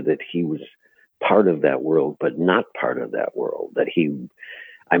idea that he was part of that world, but not part of that world.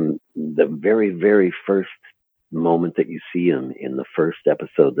 I'm the very, very first moment that you see him in the first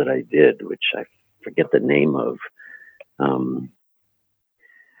episode that I did, which I forget the name of.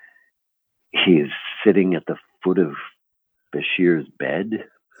 He's sitting at the foot of Bashir's bed.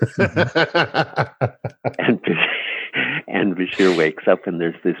 And Bashir wakes up and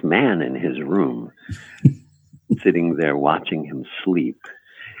there's this man in his room sitting there watching him sleep.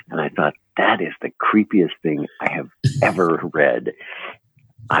 And I thought, that is the creepiest thing I have ever read.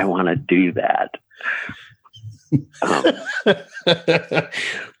 I want to do that.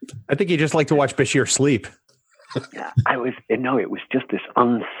 I think you just like to watch Bashir sleep. It was just this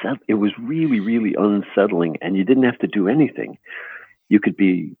it was really, really unsettling, and you didn't have to do anything. You could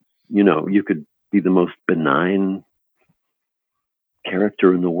be the most benign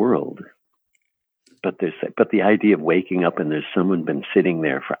character in the world. But the idea of waking up and there's someone been sitting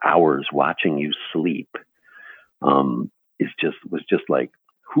there for hours watching you sleep, was just like,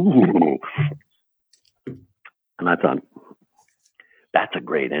 ooh. And I thought, that's a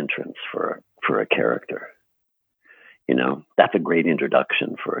great entrance for a character. You know, that's a great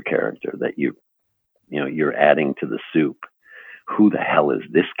introduction for a character that you're adding to the soup. Who the hell is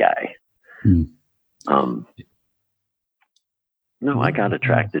this guy? No, I got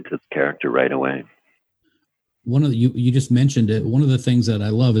attracted to the character right away. One of you just mentioned it. One of the things that I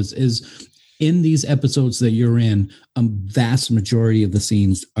love is in these episodes that you're in, a vast majority of the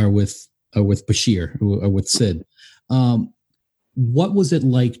scenes are with Bashir, or with Sid. What was it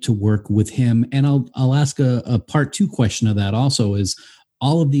like to work with him? And I'll ask a part two question of that also, is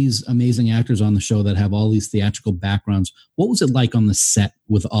all of these amazing actors on the show that have all these theatrical backgrounds. What was it like on the set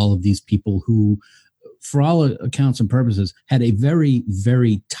with all of these people who, for all accounts and purposes, had a very,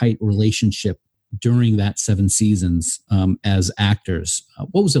 very tight relationship during that 7 seasons as actors?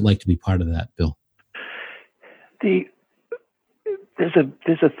 What was it like to be part of that, Bill? There's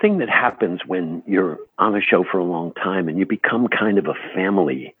a thing that happens when you're on a show for a long time and you become kind of a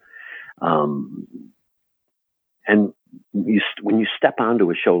family. And when you step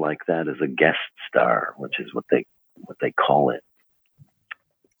onto a show like that as a guest star, which is what they call it,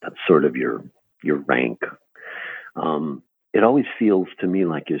 that's sort of your rank. it always feels to me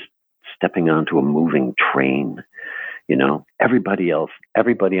like you're stepping onto a moving train. You know, everybody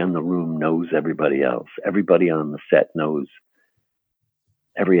on the room knows everybody else. Everybody on the set knows,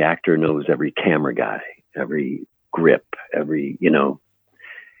 every actor knows every camera guy, every grip, every, you know,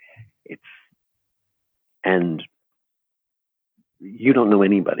 and you don't know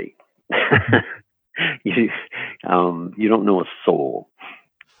anybody. you don't know a soul,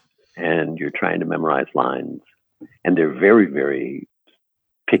 and you're trying to memorize lines, and they're very, very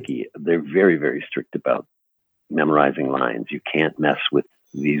picky. They're very, very strict about memorizing lines. You can't mess with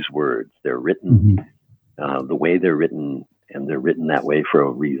these words. They're written the way they're written, and they're written that way for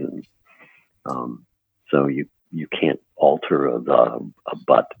a reason. So you can't alter a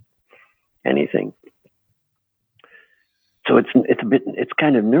but anything. So it's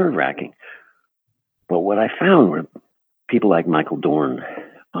kind of nerve-wracking. But what I found were people like Michael Dorn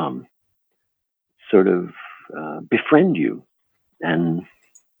sort of befriend you, and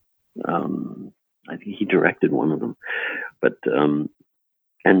I think he directed one of them, but and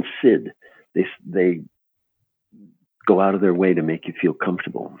Sid, they go out of their way to make you feel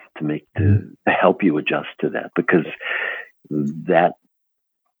comfortable, to help you adjust to that, because that,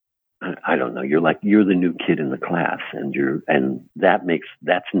 I don't know, you're the new kid in the class, and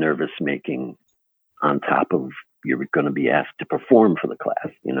that's nervous making, on top of you're going to be asked to perform for the class,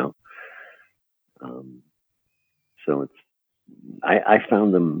 you know. So I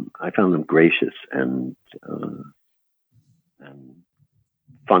found them gracious and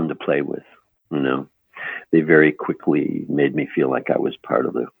fun to play with. You know, they very quickly made me feel like I was part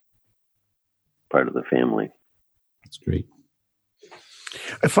of the family. That's great.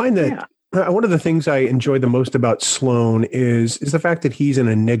 I find that one of the things I enjoy the most about Sloan is the fact that he's an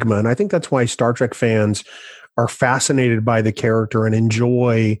enigma, and I think that's why Star Trek fans are fascinated by the character and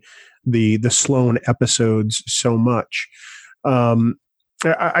enjoy the Sloan episodes so much.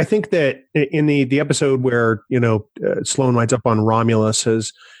 I think that in the episode where, you know, Sloan winds up on Romulus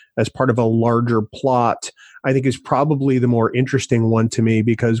as part of a larger plot, I think is probably the more interesting one to me,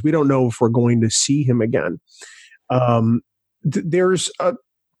 because we don't know if we're going to see him again. There's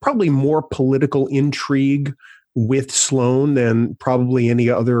probably more political intrigue with Sloan than probably any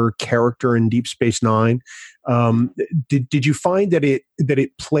other character in Deep Space Nine. Did you find that it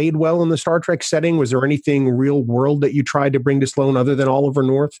played well in the Star Trek setting? Was there anything real world that you tried to bring to Sloan other than Oliver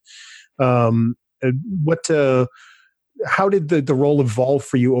North? How did the role evolve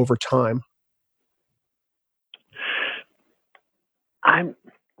for you over time? I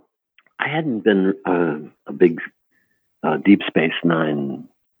hadn't been a big Deep Space Nine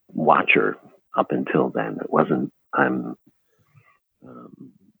watcher up until then.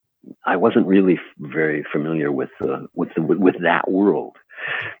 I wasn't really very familiar with that world,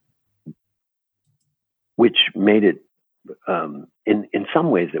 which made it in some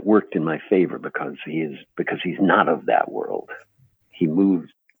ways it worked in my favor, because he's not of that world. He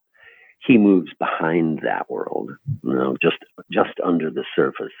moves behind that world, you know, just under the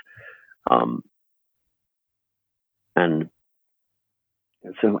surface, and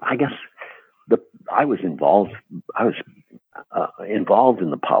so I guess I was involved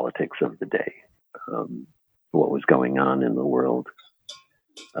in the politics of the day, what was going on in the world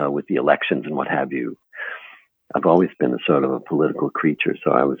with the elections and what have you. I've always been a sort of a political creature,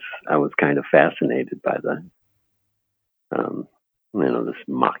 so I was kind of fascinated by this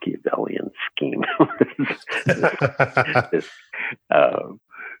Machiavellian scheme.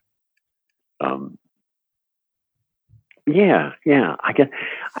 Yeah. I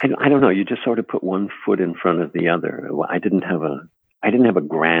don't know. You just sort of put one foot in front of the other. I didn't have a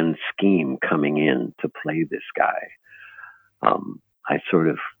grand scheme coming in to play this guy. I sort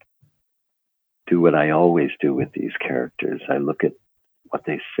of do what I always do with these characters. I look at what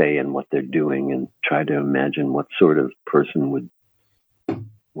they say and what they're doing, and try to imagine what sort of person would do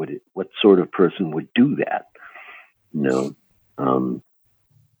that. You know,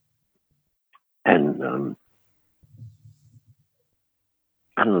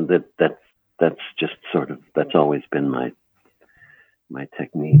 I don't know, that's just sort of, that's always been my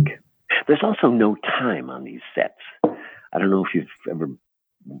technique. There's also no time on these sets. I don't know if you've ever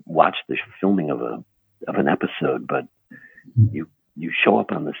watched the filming of an episode, but you show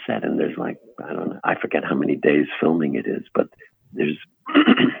up on the set and there's like, I don't know, I forget how many days filming it is, but there's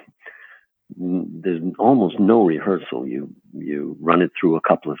almost no rehearsal. You run it through a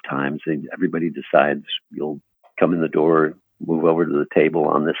couple of times, and everybody decides you'll come in the door, move over to the table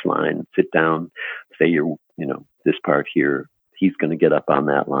on this line, sit down, say this part here, he's going to get up on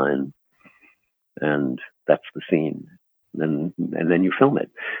that line, and that's the scene. And then you film it.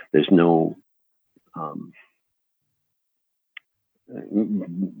 There's no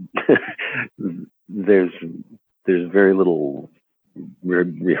there's very little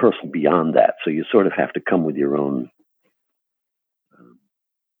rehearsal beyond that. So you sort of have to come with your own.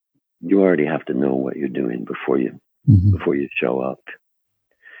 You already have to know what you're doing before you show up.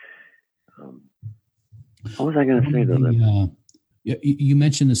 What was I going to say though? You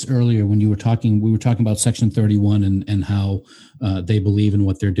mentioned this earlier when we were talking about Section 31 and how they believe in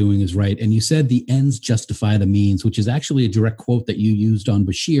what they're doing is right. And you said the ends justify the means, which is actually a direct quote that you used on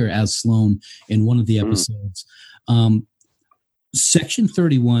Bashir as Sloan in one of the episodes. Section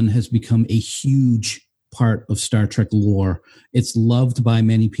 31 has become a huge part of Star Trek lore. It's loved by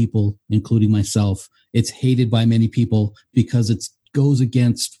many people, including myself. It's hated by many people because it goes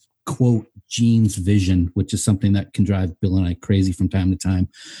against, quote, Gene's vision, which is something that can drive Bill and I crazy from time to time.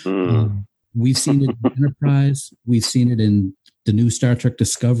 We've seen it in Enterprise. We've seen it in the new Star Trek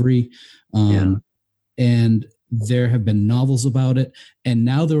Discovery. And there have been novels about it. And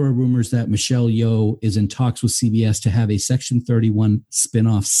now there are rumors that Michelle Yeoh is in talks with CBS to have a Section 31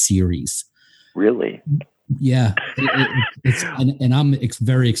 spin-off series. Really? Yeah. And I'm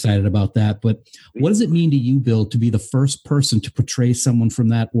very excited about that. But what does it mean to you, Bill, to be the first person to portray someone from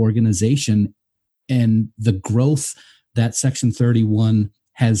that organization and the growth that Section 31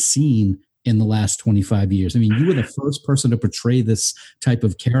 has seen in the last 25 years? I mean, you were the first person to portray this type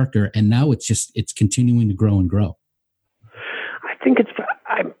of character, and now it's continuing to grow and grow. I think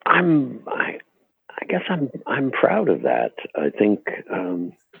I guess I'm proud of that. I think,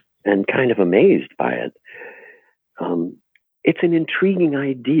 and kind of amazed by it. It's an intriguing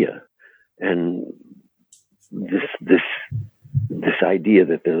idea, and this idea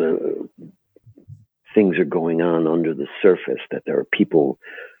that there are things are going on under the surface, that there are people.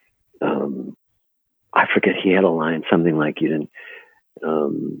 I forget, he had a line something like, you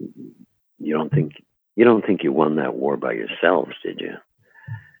don't think you won that war by yourselves, did you?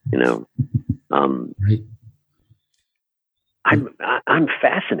 Right. I'm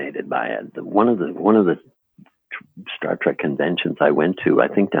fascinated by it. One of the Star Trek conventions I went to, I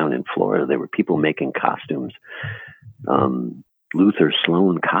think down in Florida, there were people making costumes, Luther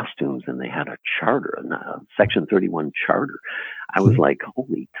Sloan costumes, and they had a charter, a Section 31 charter. I was like,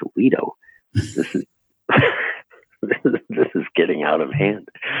 holy Toledo, this is this is getting out of hand.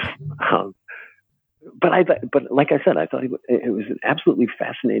 But like I said, I thought it was an absolutely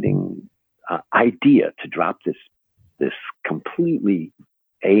fascinating idea to drop this completely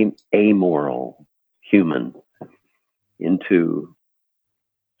amoral human into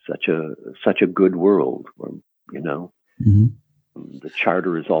such a good world where, the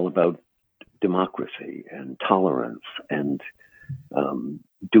charter is all about democracy and tolerance and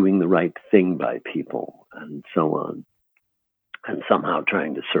doing the right thing by people and so on, and somehow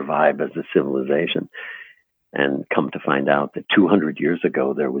trying to survive as a civilization. And come to find out that 200 years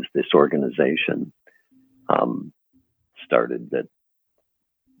ago, there was this organization started that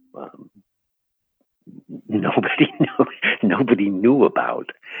nobody knew about,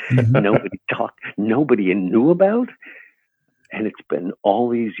 nobody knew about. And it's been all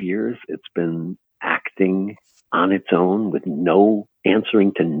these years, it's been acting on its own with no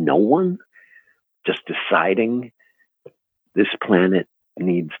answering to no one, just deciding this planet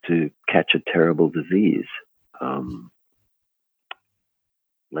needs to catch a terrible disease.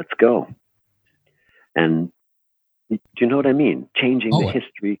 Let's go. And do you know what I mean? Changing the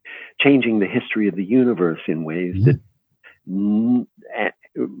history of the universe in ways that,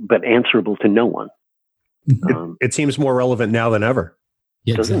 but answerable to no one. It seems more relevant now than ever,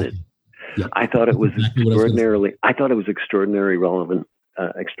 doesn't it? Yeah. I thought it was extraordinarily relevant.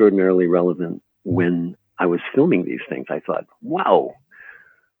 Extraordinarily relevant when I was filming these things. I thought, wow.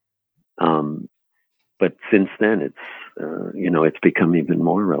 But since then, it's become even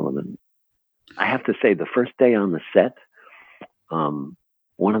more relevant. I have to say, the first day on the set,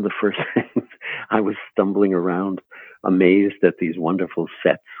 one of the first things, I was stumbling around, amazed at these wonderful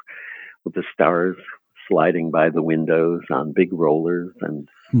sets with the stars sliding by the windows on big rollers, and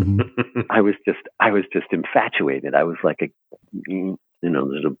I was just infatuated. I was like there's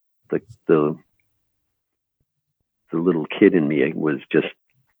the little kid in me was just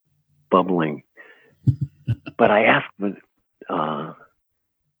bubbling. But I asked,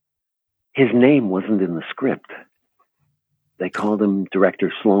 his name wasn't in the script. They called him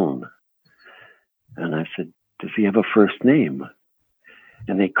Director Sloan. And I said, does he have a first name?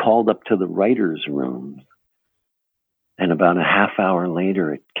 And they called up to the writer's room. And about a half hour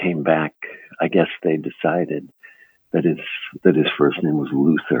later, it came back. I guess they decided that his first name was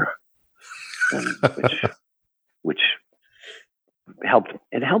Luther, and which helped.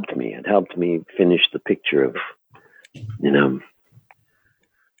 It helped me. It helped me finish the picture of,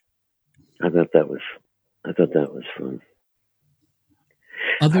 I thought that was fun.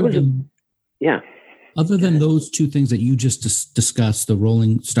 Other than those two things that you just discussed, the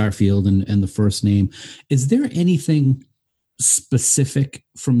Rolling Starfield and the First Name, is there anything specific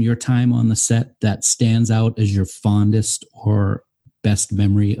from your time on the set that stands out as your fondest or best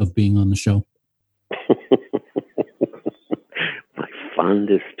memory of being on the show? My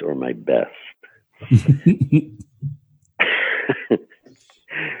fondest or my best?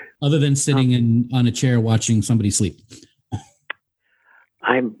 Other than sitting on a chair watching somebody sleep.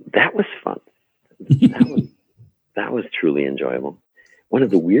 That was fun. That was truly enjoyable. One of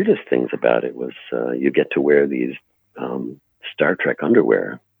the weirdest things about it was you get to wear these Star Trek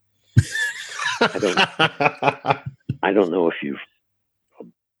underwear. I don't know if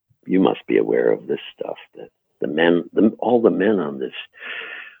you must be aware of this stuff, that all the men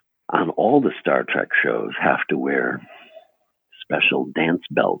on all the Star Trek shows have to wear special dance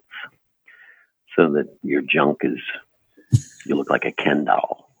belts so that your junk you look like a Ken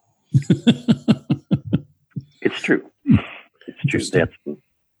doll. It's true. It's true.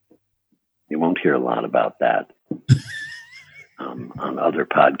 You won't hear a lot about that on other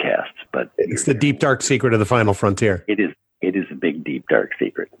podcasts, but it's the deep dark secret of the Final Frontier. It is a big deep dark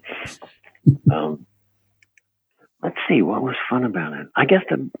secret. Let's see what was fun about it. I guess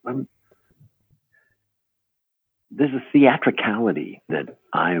there's a theatricality that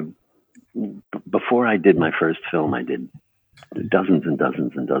before I did my first film, I did dozens and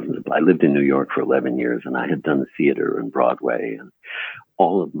dozens and dozens I lived in New York for 11 years, and I had done the theater and Broadway, and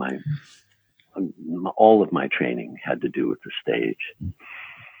all of my training had to do with the stage,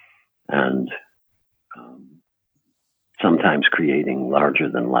 and sometimes creating larger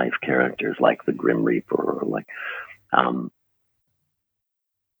than life characters like the Grim Reaper, or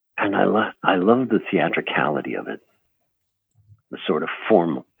and I love the theatricality of it. The sort of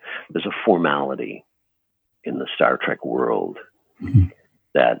there's a formality in the Star Trek world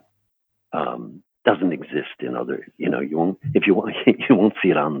that doesn't exist in other. You won't see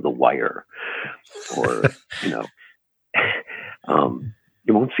it on The Wire, or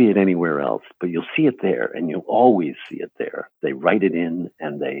you won't see it anywhere else. But you'll see it there, and you'll always see it there. They write it in,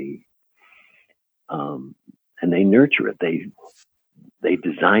 and they nurture it. They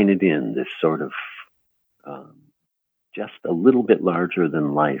design it in this sort of just a little bit larger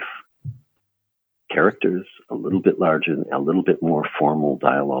than life characters, a little bit larger, a little bit more formal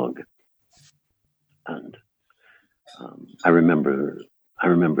dialogue. And I remember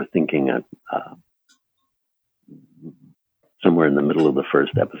thinking at somewhere in the middle of the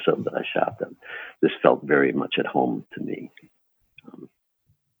first episode that I shot, that this felt very much at home to me.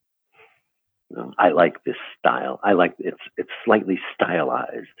 I like this style. I like it's slightly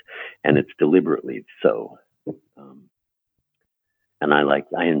stylized, and it's deliberately so. And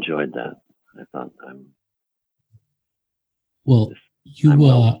I enjoyed that. I thought I'm well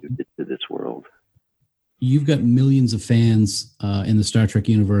suited to this world. You've got millions of fans in the Star Trek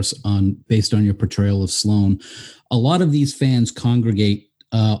universe based on your portrayal of Sloan. A lot of these fans congregate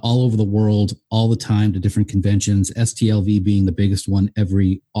all over the world all the time to different conventions, STLV being the biggest one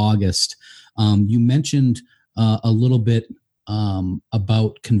every August. You mentioned a little bit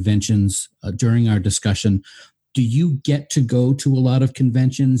about conventions during our discussion. Do you get to go to a lot of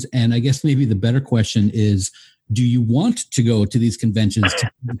conventions? And I guess maybe the better question is, do you want to go to these conventions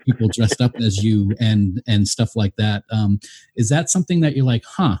to see people dressed up as you and stuff like that? Is that something that you're like,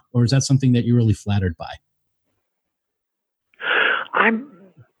 or is that something that you're really flattered by? I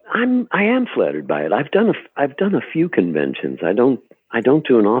am flattered by it. I've done a few conventions. I don't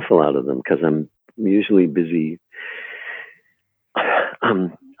do an awful lot of them because I'm usually busy.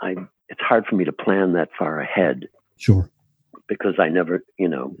 It's hard for me to plan that far ahead. Sure. Because I never,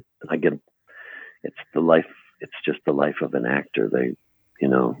 it's the life. It's just the life of an actor.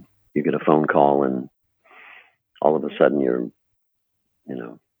 You get a phone call and all of a sudden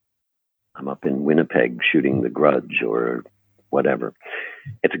I'm up in Winnipeg shooting The Grudge or whatever.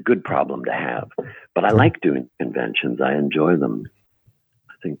 It's a good problem to have, but I like doing conventions. I enjoy them.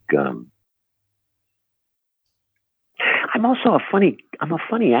 I think, I'm also a funny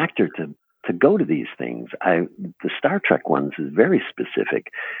actor to go to these things. The Star Trek ones is very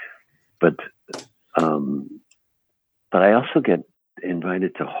specific, but I also get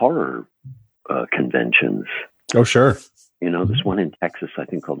invited to horror conventions. Oh, sure. There's one in Texas, I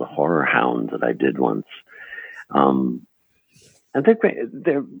think, called the Horror Hound that I did once. And they're great.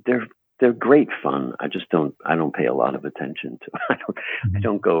 They're great fun. I don't pay a lot of attention to. I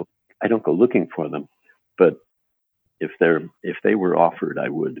don't go looking for them, but if they were offered, I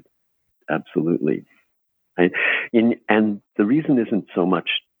would absolutely. And the reason isn't so much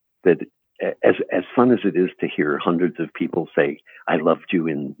that as fun as it is to hear hundreds of people say, I loved you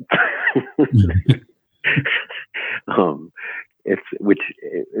in, which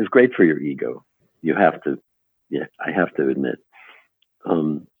is great for your ego. You have to, I have to admit.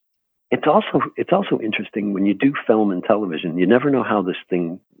 It's also interesting when you do film and television, you never know how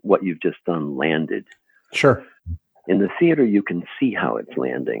what you've just done landed. Sure. In the theater, you can see how it's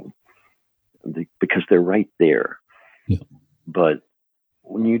landing because they're right there. Yeah. But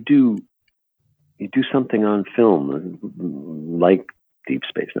when you do something on film, like Deep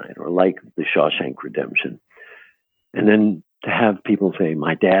Space Nine or like The Shawshank Redemption, and then to have people say,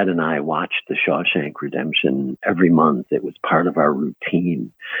 my dad and I watched The Shawshank Redemption every month. It was part of our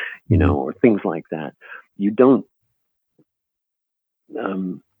routine, or things like that. You don't,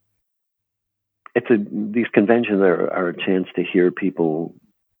 these conventions are a chance to hear people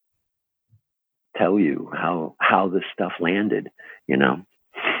tell you how this stuff landed,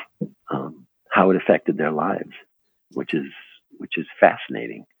 how it affected their lives, which is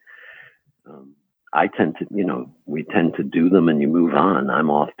fascinating. I tend to, we tend to do them and you move on. I'm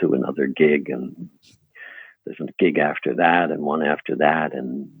off to another gig and there's a gig after that and one after that.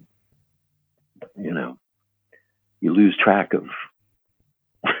 And, you lose track of,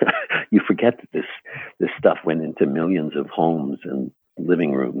 you forget that this stuff went into millions of homes and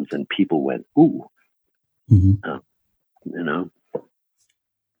living rooms and people went, ooh,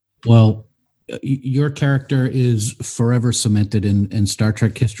 Well, your character is forever cemented in Star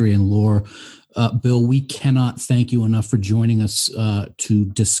Trek history and lore. Bill, we cannot thank you enough for joining us to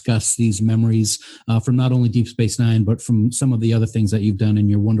discuss these memories from not only Deep Space Nine, but from some of the other things that you've done in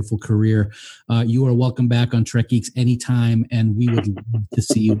your wonderful career. You are welcome back on Trek Geeks anytime, and we would love to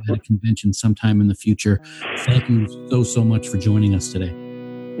see you at a convention sometime in the future. Thank you so much for joining us today.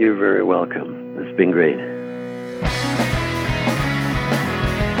 You're very welcome. It's been great.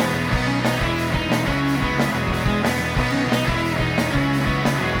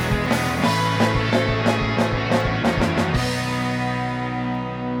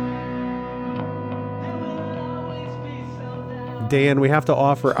 Dan, we have to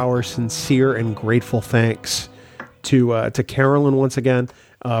offer our sincere and grateful thanks to Carolyn once again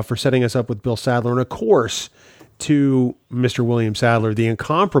for setting us up with Bill Sadler, and of course to Mr. William Sadler, the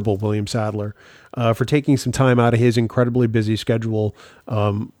incomparable William Sadler, for taking some time out of his incredibly busy schedule,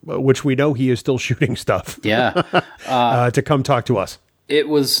 which we know he is still shooting stuff. Yeah, to come talk to us. It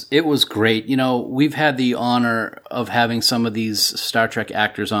was great. We've had the honor of having some of these Star Trek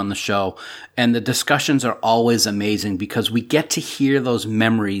actors on the show, and the discussions are always amazing because we get to hear those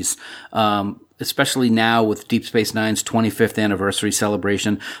memories, especially now with Deep Space Nine's 25th anniversary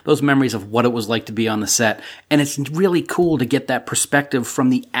celebration, those memories of what it was like to be on the set. And it's really cool to get that perspective from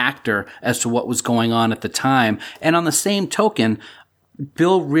the actor as to what was going on at the time. And on the same token,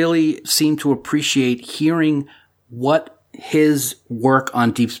 Bill really seemed to appreciate hearing what his work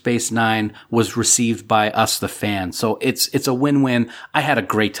on Deep Space Nine was received by us, the fans. So it's a win-win. I had a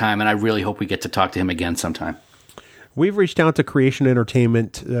great time, and I really hope we get to talk to him again sometime. We've reached out to Creation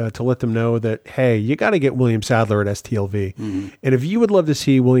Entertainment to let them know that, hey, you got to get William Sadler at STLV. Mm-hmm. And if you would love to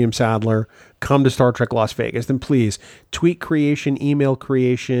see William Sadler come to Star Trek Las Vegas, then please tweet Creation, email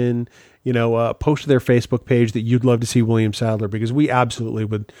Creation, post to their Facebook page that you'd love to see William Sadler, because we absolutely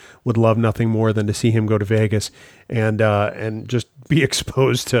would love nothing more than to see him go to Vegas and just be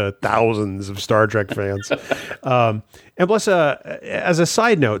exposed to thousands of Star Trek fans. And plus, as a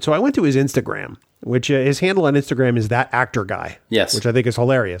side note, so I went to his Instagram, which his handle on Instagram is That Actor Guy. Yes. Which I think is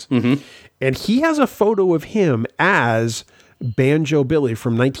hilarious. Mm-hmm. And he has a photo of him as Banjo Billy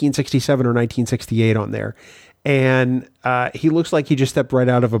from 1967 or 1968 on there. And he looks like he just stepped right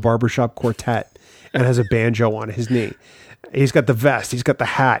out of a barbershop quartet and has a banjo on his knee. He's got the vest, he's got the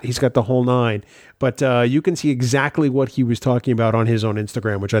hat, he's got the whole nine. But you can see exactly what he was talking about on his own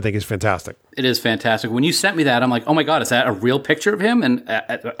Instagram, which I think is fantastic. It is fantastic. When you sent me that, I'm like, oh my God, is that a real picture of him? And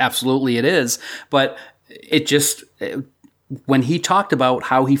absolutely it is. But it just... when he talked about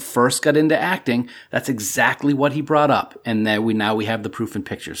how he first got into acting, that's exactly what he brought up. And then we have the proof in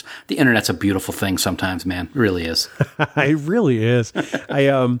pictures. The internet's a beautiful thing sometimes, man. It really is. It really is.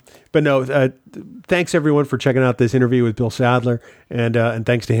 But no, thanks everyone for checking out this interview with Bill Sadler, and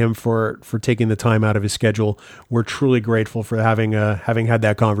thanks to him for taking the time out of his schedule. We're truly grateful for having had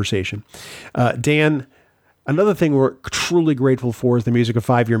that conversation. Dan, another thing we're truly grateful for is the Music of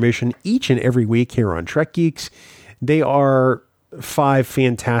 5 Year Mission each and every week here on Trek Geeks. They are 5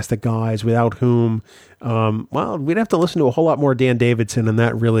 fantastic guys without whom, we'd have to listen to a whole lot more Dan Davidson, and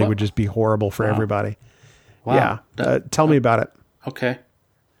that really would just be horrible for everybody. Wow. Yeah. Tell me about it. Okay.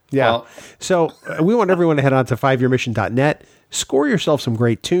 Yeah. Well, So we want everyone to head on to 5yearmission.net, score yourself some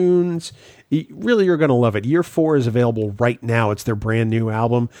great tunes. Really, you're going to love it. Year 4 is available right now. It's their brand new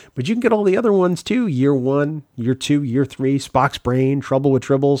album, but you can get all the other ones too. Year 1, Year 2, Year 3, Spock's Brain, Trouble with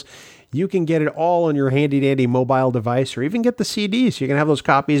Tribbles. You can get it all on your handy dandy mobile device, or even get the CDs. So you can have those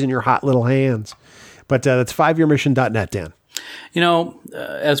copies in your hot little hands. But that's 5yearmission.net, Dan. You know,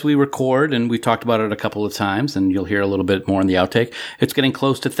 as we record, and we've talked about it a couple of times, and you'll hear a little bit more in the outtake, it's getting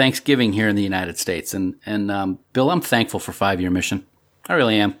close to Thanksgiving here in the United States. And Bill, I'm thankful for 5 Year Mission. I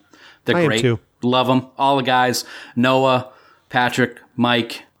really am. They're I am great. too. Love them. All the guys, Noah, Patrick,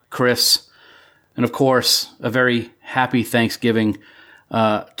 Mike, Chris, and of course, a very happy Thanksgiving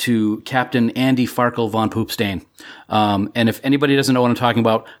to Captain Andy Farkle von Poopstain. And if anybody doesn't know what I'm talking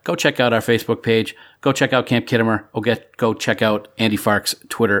about, go check out our Facebook page. Go check out Camp Kittimer. Go check out Andy Fark's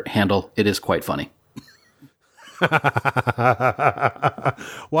Twitter handle. It is quite funny.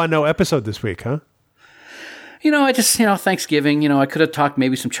 Well, no episode this week, huh? You know, I just, Thanksgiving, I could have talked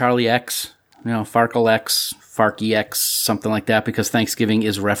maybe some Charlie X, Farkle X, Farky X, something like that, because Thanksgiving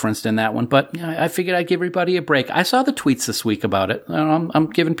is referenced in that one. But I figured I'd give everybody a break. I saw the tweets this week about it.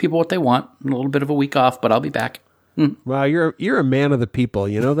 I'm giving people what they want. A little bit of a week off, but I'll be back. Wow, you're a man of the people.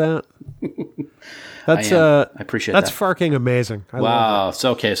 You know that? That's I appreciate that's that. farking amazing. I love Wow.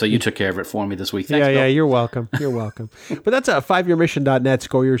 So, okay. So you took care of it for me this week. Thanks, yeah, Bill. you're welcome. You're welcome. But that's 5yearmission.net.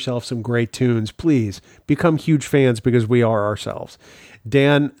 Score yourself some great tunes. Please become huge fans, because we are ourselves.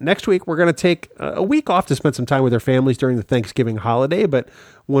 Dan, next week we're going to take a week off to spend some time with our families during the Thanksgiving holiday. But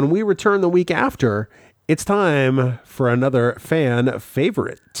when we return the week after, it's time for another fan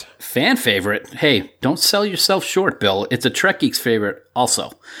favorite. Fan favorite? Hey, don't sell yourself short, Bill. It's a Trek Geeks favorite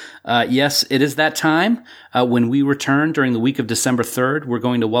also. Yes, it is that time. When we return during the week of December 3rd, we're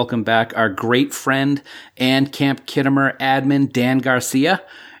going to welcome back our great friend and Camp Kittimer admin, Dan Garcia,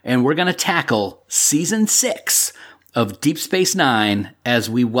 and we're going to tackle Season 6 of Deep Space Nine as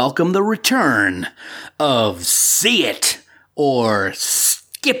we welcome the return of See It or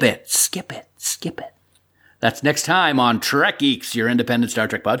Skip It. Skip It. Skip It. That's next time on Trek Geeks, your independent Star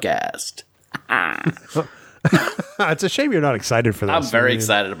Trek podcast. It's a shame you're not excited for this. I'm very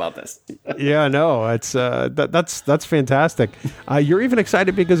excited about this. Yeah, no, it's that's fantastic. You're even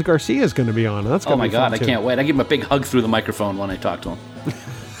excited because Garcia is going to be on. That's Oh gonna my be God, fun I too. can't wait. I give him a big hug through the microphone when I talk to him.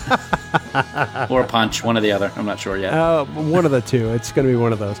 Or a punch, one or the other. I'm not sure yet. One of the two. It's going to be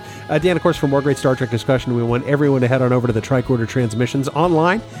one of those. Dan, of course, for more great Star Trek discussion, we want everyone to head on over to the Tricorder Transmissions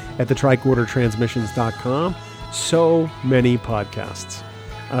online at thetricordertransmissions.com. So many podcasts.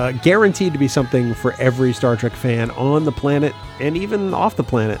 Guaranteed to be something for every Star Trek fan on the planet and even off the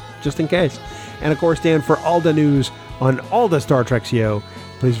planet, just in case. And of course, Dan, for all the news on all the Star Treks,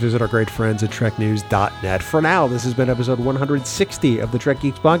 please visit our great friends at treknews.net. For now, this has been episode 160 of the Trek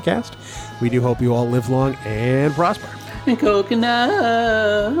Geeks podcast. We do hope you all live long and prosper. Coconut.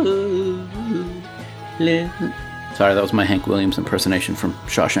 Sorry, that was my Hank Williams impersonation from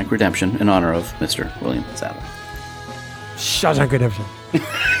Shawshank Redemption in honor of Mr. William Sadler. Shawshank Redemption.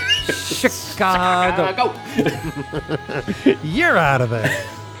 Chicago. You're out of there.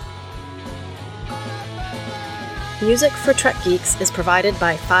 Music for Trek Geeks is provided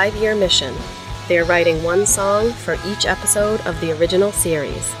by 5 Year Mission. They are writing one song for each episode of the original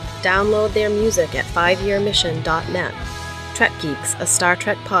series. Download their music at 5yearmission.net. Trek Geeks, a Star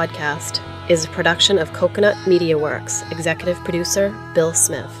Trek podcast, is a production of Coconut Media Works, executive producer Bill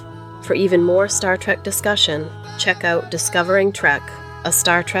Smith. For even more Star Trek discussion, check out Discovering Trek, a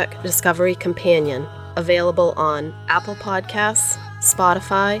Star Trek Discovery companion, available on Apple Podcasts,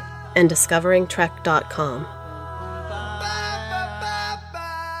 Spotify, and discoveringtrek.com.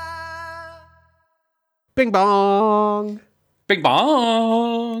 Bing bong. Big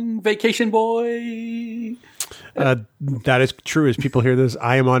bong, vacation boy. That is true. As people hear this,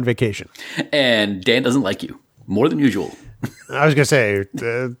 I am on vacation. And Dan doesn't like you more than usual. I was going to say,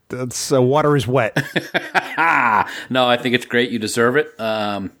 that's water is wet. No, I think it's great. You deserve it.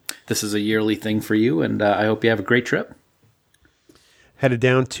 This is a yearly thing for you, and I hope you have a great trip. Headed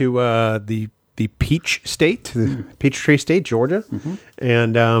down to the Peach State, the Peachtree State, Georgia. Mm-hmm.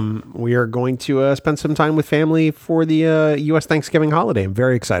 And we are going to spend some time with family for the U.S. Thanksgiving holiday. I'm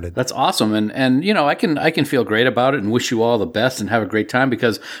very excited. That's awesome. And you know, I can feel great about it and wish you all the best and have a great time,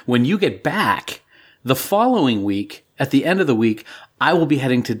 because when you get back the following week, at the end of the week, I will be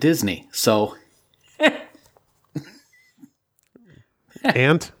heading to Disney. So,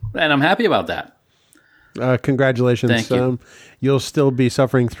 and I'm happy about that. Congratulations. Thank you. You'll still be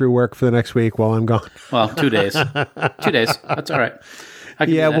suffering through work for the next week while I'm gone. Well, 2 days. 2 days. That's all right. I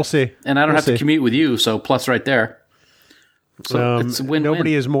can do that. We'll see. And I don't We'll have see. to commute with you, so plus right there. So it's a win-win.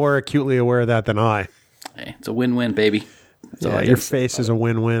 Nobody is more acutely aware of that than I. Hey, it's a win-win, baby. That's all I Your gotta say. face is a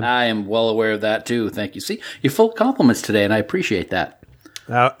win-win. I am well aware of that too. Thank you. See, you're full of compliments today, and I appreciate that.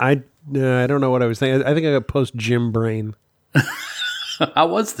 I don't know what I was thinking. I think I got post-gym brain. How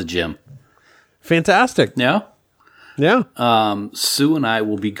was the gym? Fantastic. Yeah. Yeah. Sue and I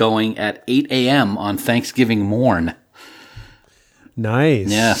will be going at 8 a.m. on Thanksgiving morn. Nice.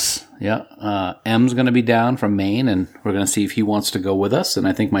 Yes. Yeah. M's going to be down from Maine, and we're going to see if he wants to go with us. And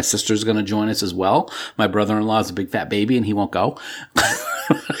I think my sister's going to join us as well. My brother-in-law is a big fat baby, and he won't go.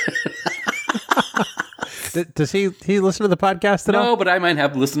 Does he listen to the podcast at all? No, but I might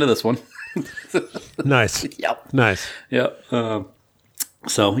have listened to this one. Nice. Yep. Nice. Yep.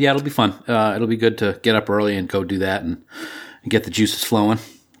 So, yeah, it'll be fun. It'll be good to get up early and go do that and get the juices flowing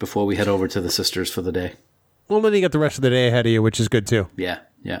before we head over to the sisters for the day. Well, then you got the rest of the day ahead of you, which is good too. Yeah.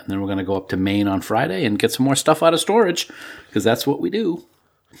 And then we're going to go up to Maine on Friday and get some more stuff out of storage because that's what we do.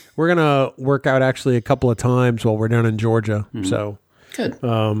 We're going to work out actually a couple of times while we're down in Georgia. Mm-hmm. So, good.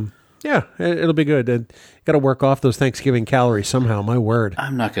 Yeah, it'll be good. And got to work off those Thanksgiving calories somehow. My word.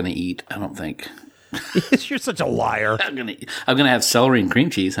 I'm not going to eat, I don't think. You're such a liar. I'm gonna have celery and cream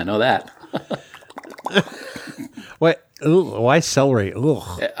cheese. I know that. What? Ugh, why celery?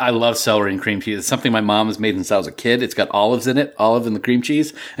 Ugh. I love celery and cream cheese. It's something my mom has made since I was a kid. It's got olives in it, olive in the cream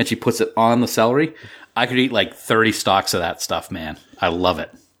cheese, and she puts it on the celery. I could eat like 30 stalks of that stuff, man. I love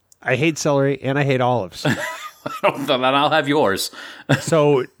it. I hate celery and I hate olives. Then I'll have yours.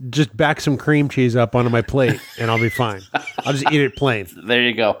 So just back some cream cheese up onto my plate and I'll be fine. I'll just eat it plain. There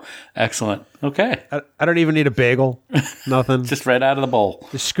you go. Excellent. Okay. I don't even need a bagel. Nothing. Just right out of the bowl.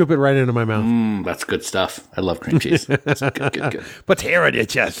 Just scoop it right into my mouth. That's good stuff. I love cream cheese. That's good. Put hair on your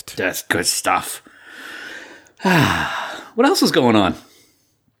chest. That's good stuff. What else is going on?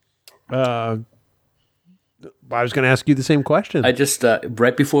 I was going to ask you the same question. I just,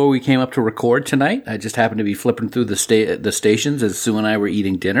 right before we came up to record tonight, I just happened to be flipping through the stations as Sue and I were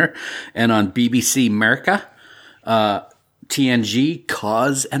eating dinner. And on BBC America, TNG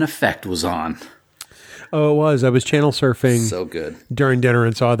Cause and Effect was on. Oh, it was. I was channel surfing So good. during dinner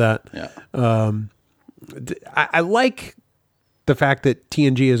and saw that. Yeah. I like the fact that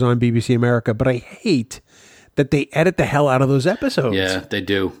TNG is on BBC America, but I hate that they edit the hell out of those episodes. Yeah, they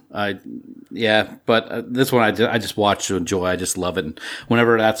do. But this one I just watch to enjoy. I just love it. And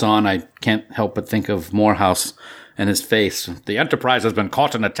whenever that's on, I can't help but think of Morehouse and his face. The Enterprise has been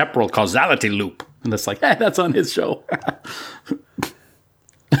caught in a temporal causality loop. And it's like, hey, that's on his show.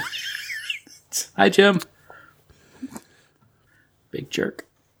 Hi, Jim. Big jerk.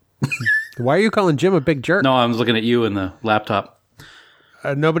 Why are you calling Jim a big jerk? No, I was looking at you in the laptop.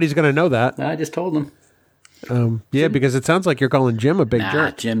 Nobody's going to know that. I just told him. Yeah, because it sounds like you're calling Jim a big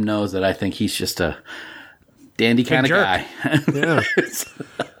jerk. Jim knows that I think he's just a dandy kind of jerk. guy. Yeah.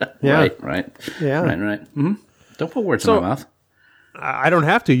 Yeah. Right. Yeah. Right. Mm-hmm. Don't put words in my mouth. I don't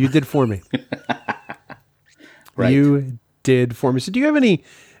have to. You did for me. Right. You did for me. So do you have any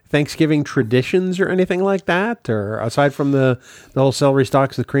Thanksgiving traditions or anything like that? Or aside from the whole celery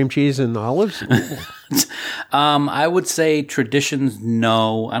stalks with cream cheese and olives? I would say traditions,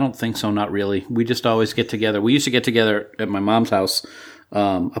 no. I don't think so, not really. We just always get together. We used to get together at my mom's house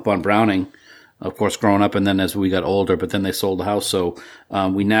up on Browning, of course, growing up, and then as we got older, but then they sold the house. So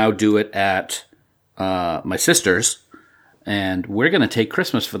we now do it at my sister's, and we're going to take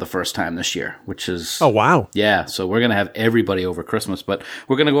Christmas for the first time this year, which is... Oh, wow. Yeah, so we're going to have everybody over Christmas, but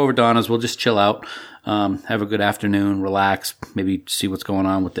we're going to go over Donna's. We'll just chill out, have a good afternoon, relax, maybe see what's going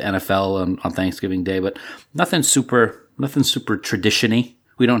on with the NFL on Thanksgiving Day, but nothing super tradition-y.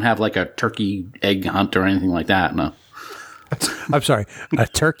 We don't have like a turkey egg hunt or anything like that, no. I'm sorry. A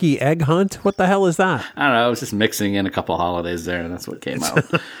turkey egg hunt? What the hell is that? I don't know. I was just mixing in a couple of holidays there, and that's what came out.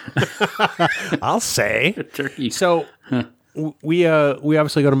 I'll say. Turkey. So we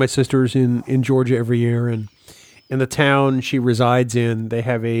obviously go to my sister's in Georgia every year, and in the town she resides in, they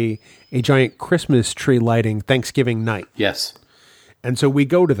have a giant Christmas tree lighting Thanksgiving night. Yes. And so we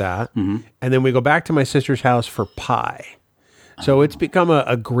go to that, and then we go back to my sister's house for pie. So it's become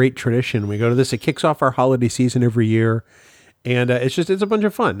a great tradition. We go to this. It kicks off our holiday season every year. And it's a bunch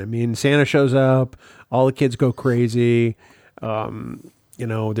of fun. I mean, Santa shows up, all the kids go crazy.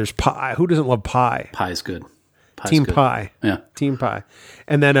 There's pie. Who doesn't love pie? Pie's good. Pie's Team good. Pie. Yeah. Team Pie.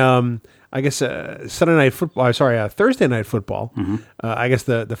 And then I guess Thursday night football. I guess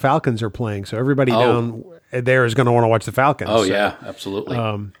the Falcons are playing, so everybody down there is going to want to watch the Falcons. Oh, so, yeah, absolutely.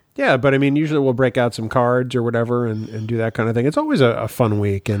 yeah, but I mean, usually we'll break out some cards or whatever and do that kind of thing. It's always a fun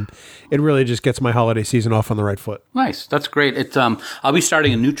week, and it really just gets my holiday season off on the right foot. Nice. That's great. It's I'll be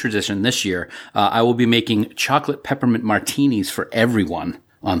starting a new tradition this year. I will be making chocolate peppermint martinis for everyone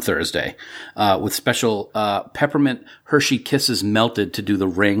on Thursday, with special peppermint Hershey Kisses melted to do the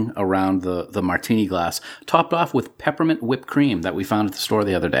ring around the martini glass, topped off with peppermint whipped cream that we found at the store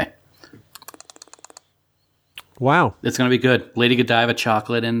the other day. Wow. It's going to be good. Lady Godiva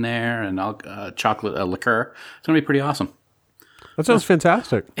chocolate in there and chocolate liqueur. It's going to be pretty awesome. That sounds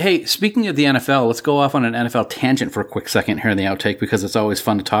fantastic. Hey, speaking of the NFL, let's go off on an NFL tangent for a quick second here in the outtake because it's always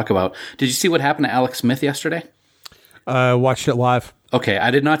fun to talk about. Did you see what happened to Alex Smith yesterday? Watched it live. Okay,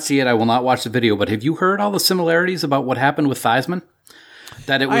 I did not see it. I will not watch the video, but have you heard all the similarities about what happened with Theismann?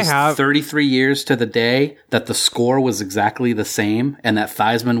 That it was 33 years to the day that the score was exactly the same and that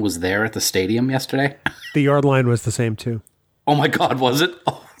Theismann was there at the stadium yesterday? The yard line was the same, too. Oh, my God, was it?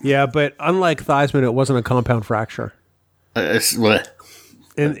 Oh. Yeah, but unlike Theismann, it wasn't a compound fracture. In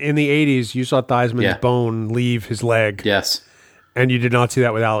the 80s, you saw Theismann's bone leave his leg. Yes. And you did not see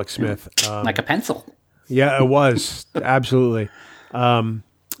that with Alex Smith. Like a pencil. Yeah, it was. Absolutely.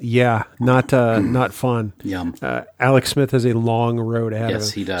 Yeah, not fun. Yum. Alex Smith has a long road ahead of him.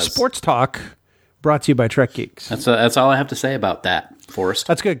 Yes, he does. Sports Talk brought to you by Trek Geeks. That's all I have to say about that, Forrest.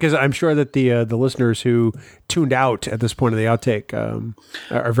 That's good, because I'm sure that the listeners who tuned out at this point of the outtake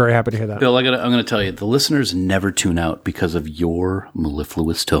are very happy to hear that. Bill, I'm going to tell you, the listeners never tune out because of your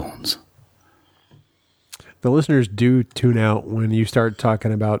mellifluous tones. The listeners do tune out when you start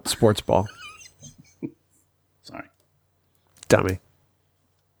talking about sports ball. Sorry. Dummy.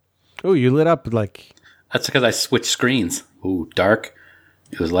 Oh, you lit up like... That's because I switched screens. Ooh, dark.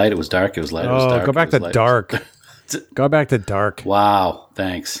 It was light, it was dark, it was light, it was dark. Go back to dark. Go back to dark. Wow,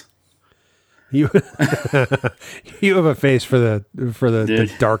 thanks. You you have a face for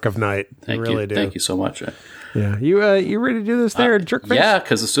the dark of night. Thank you really you. do. Thank you so much. Yeah. You ready to do this there, jerkface? Yeah,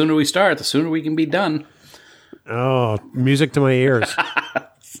 because the sooner we start, the sooner we can be done. Oh, music to my ears.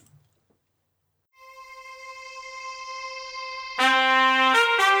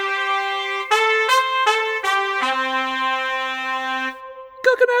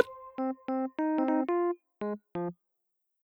 Coconut.